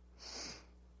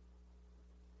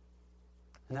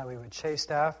 And that we would chase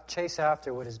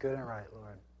after what is good and right,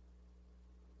 Lord.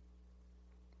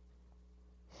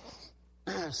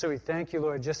 So we thank you,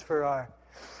 Lord, just for our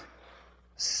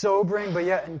sobering but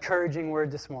yet encouraging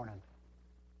word this morning.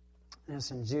 And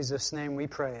it's in Jesus' name we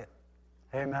pray it.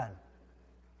 Amen.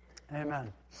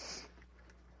 Amen.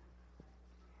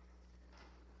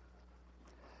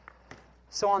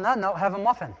 So on that note, have a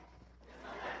muffin.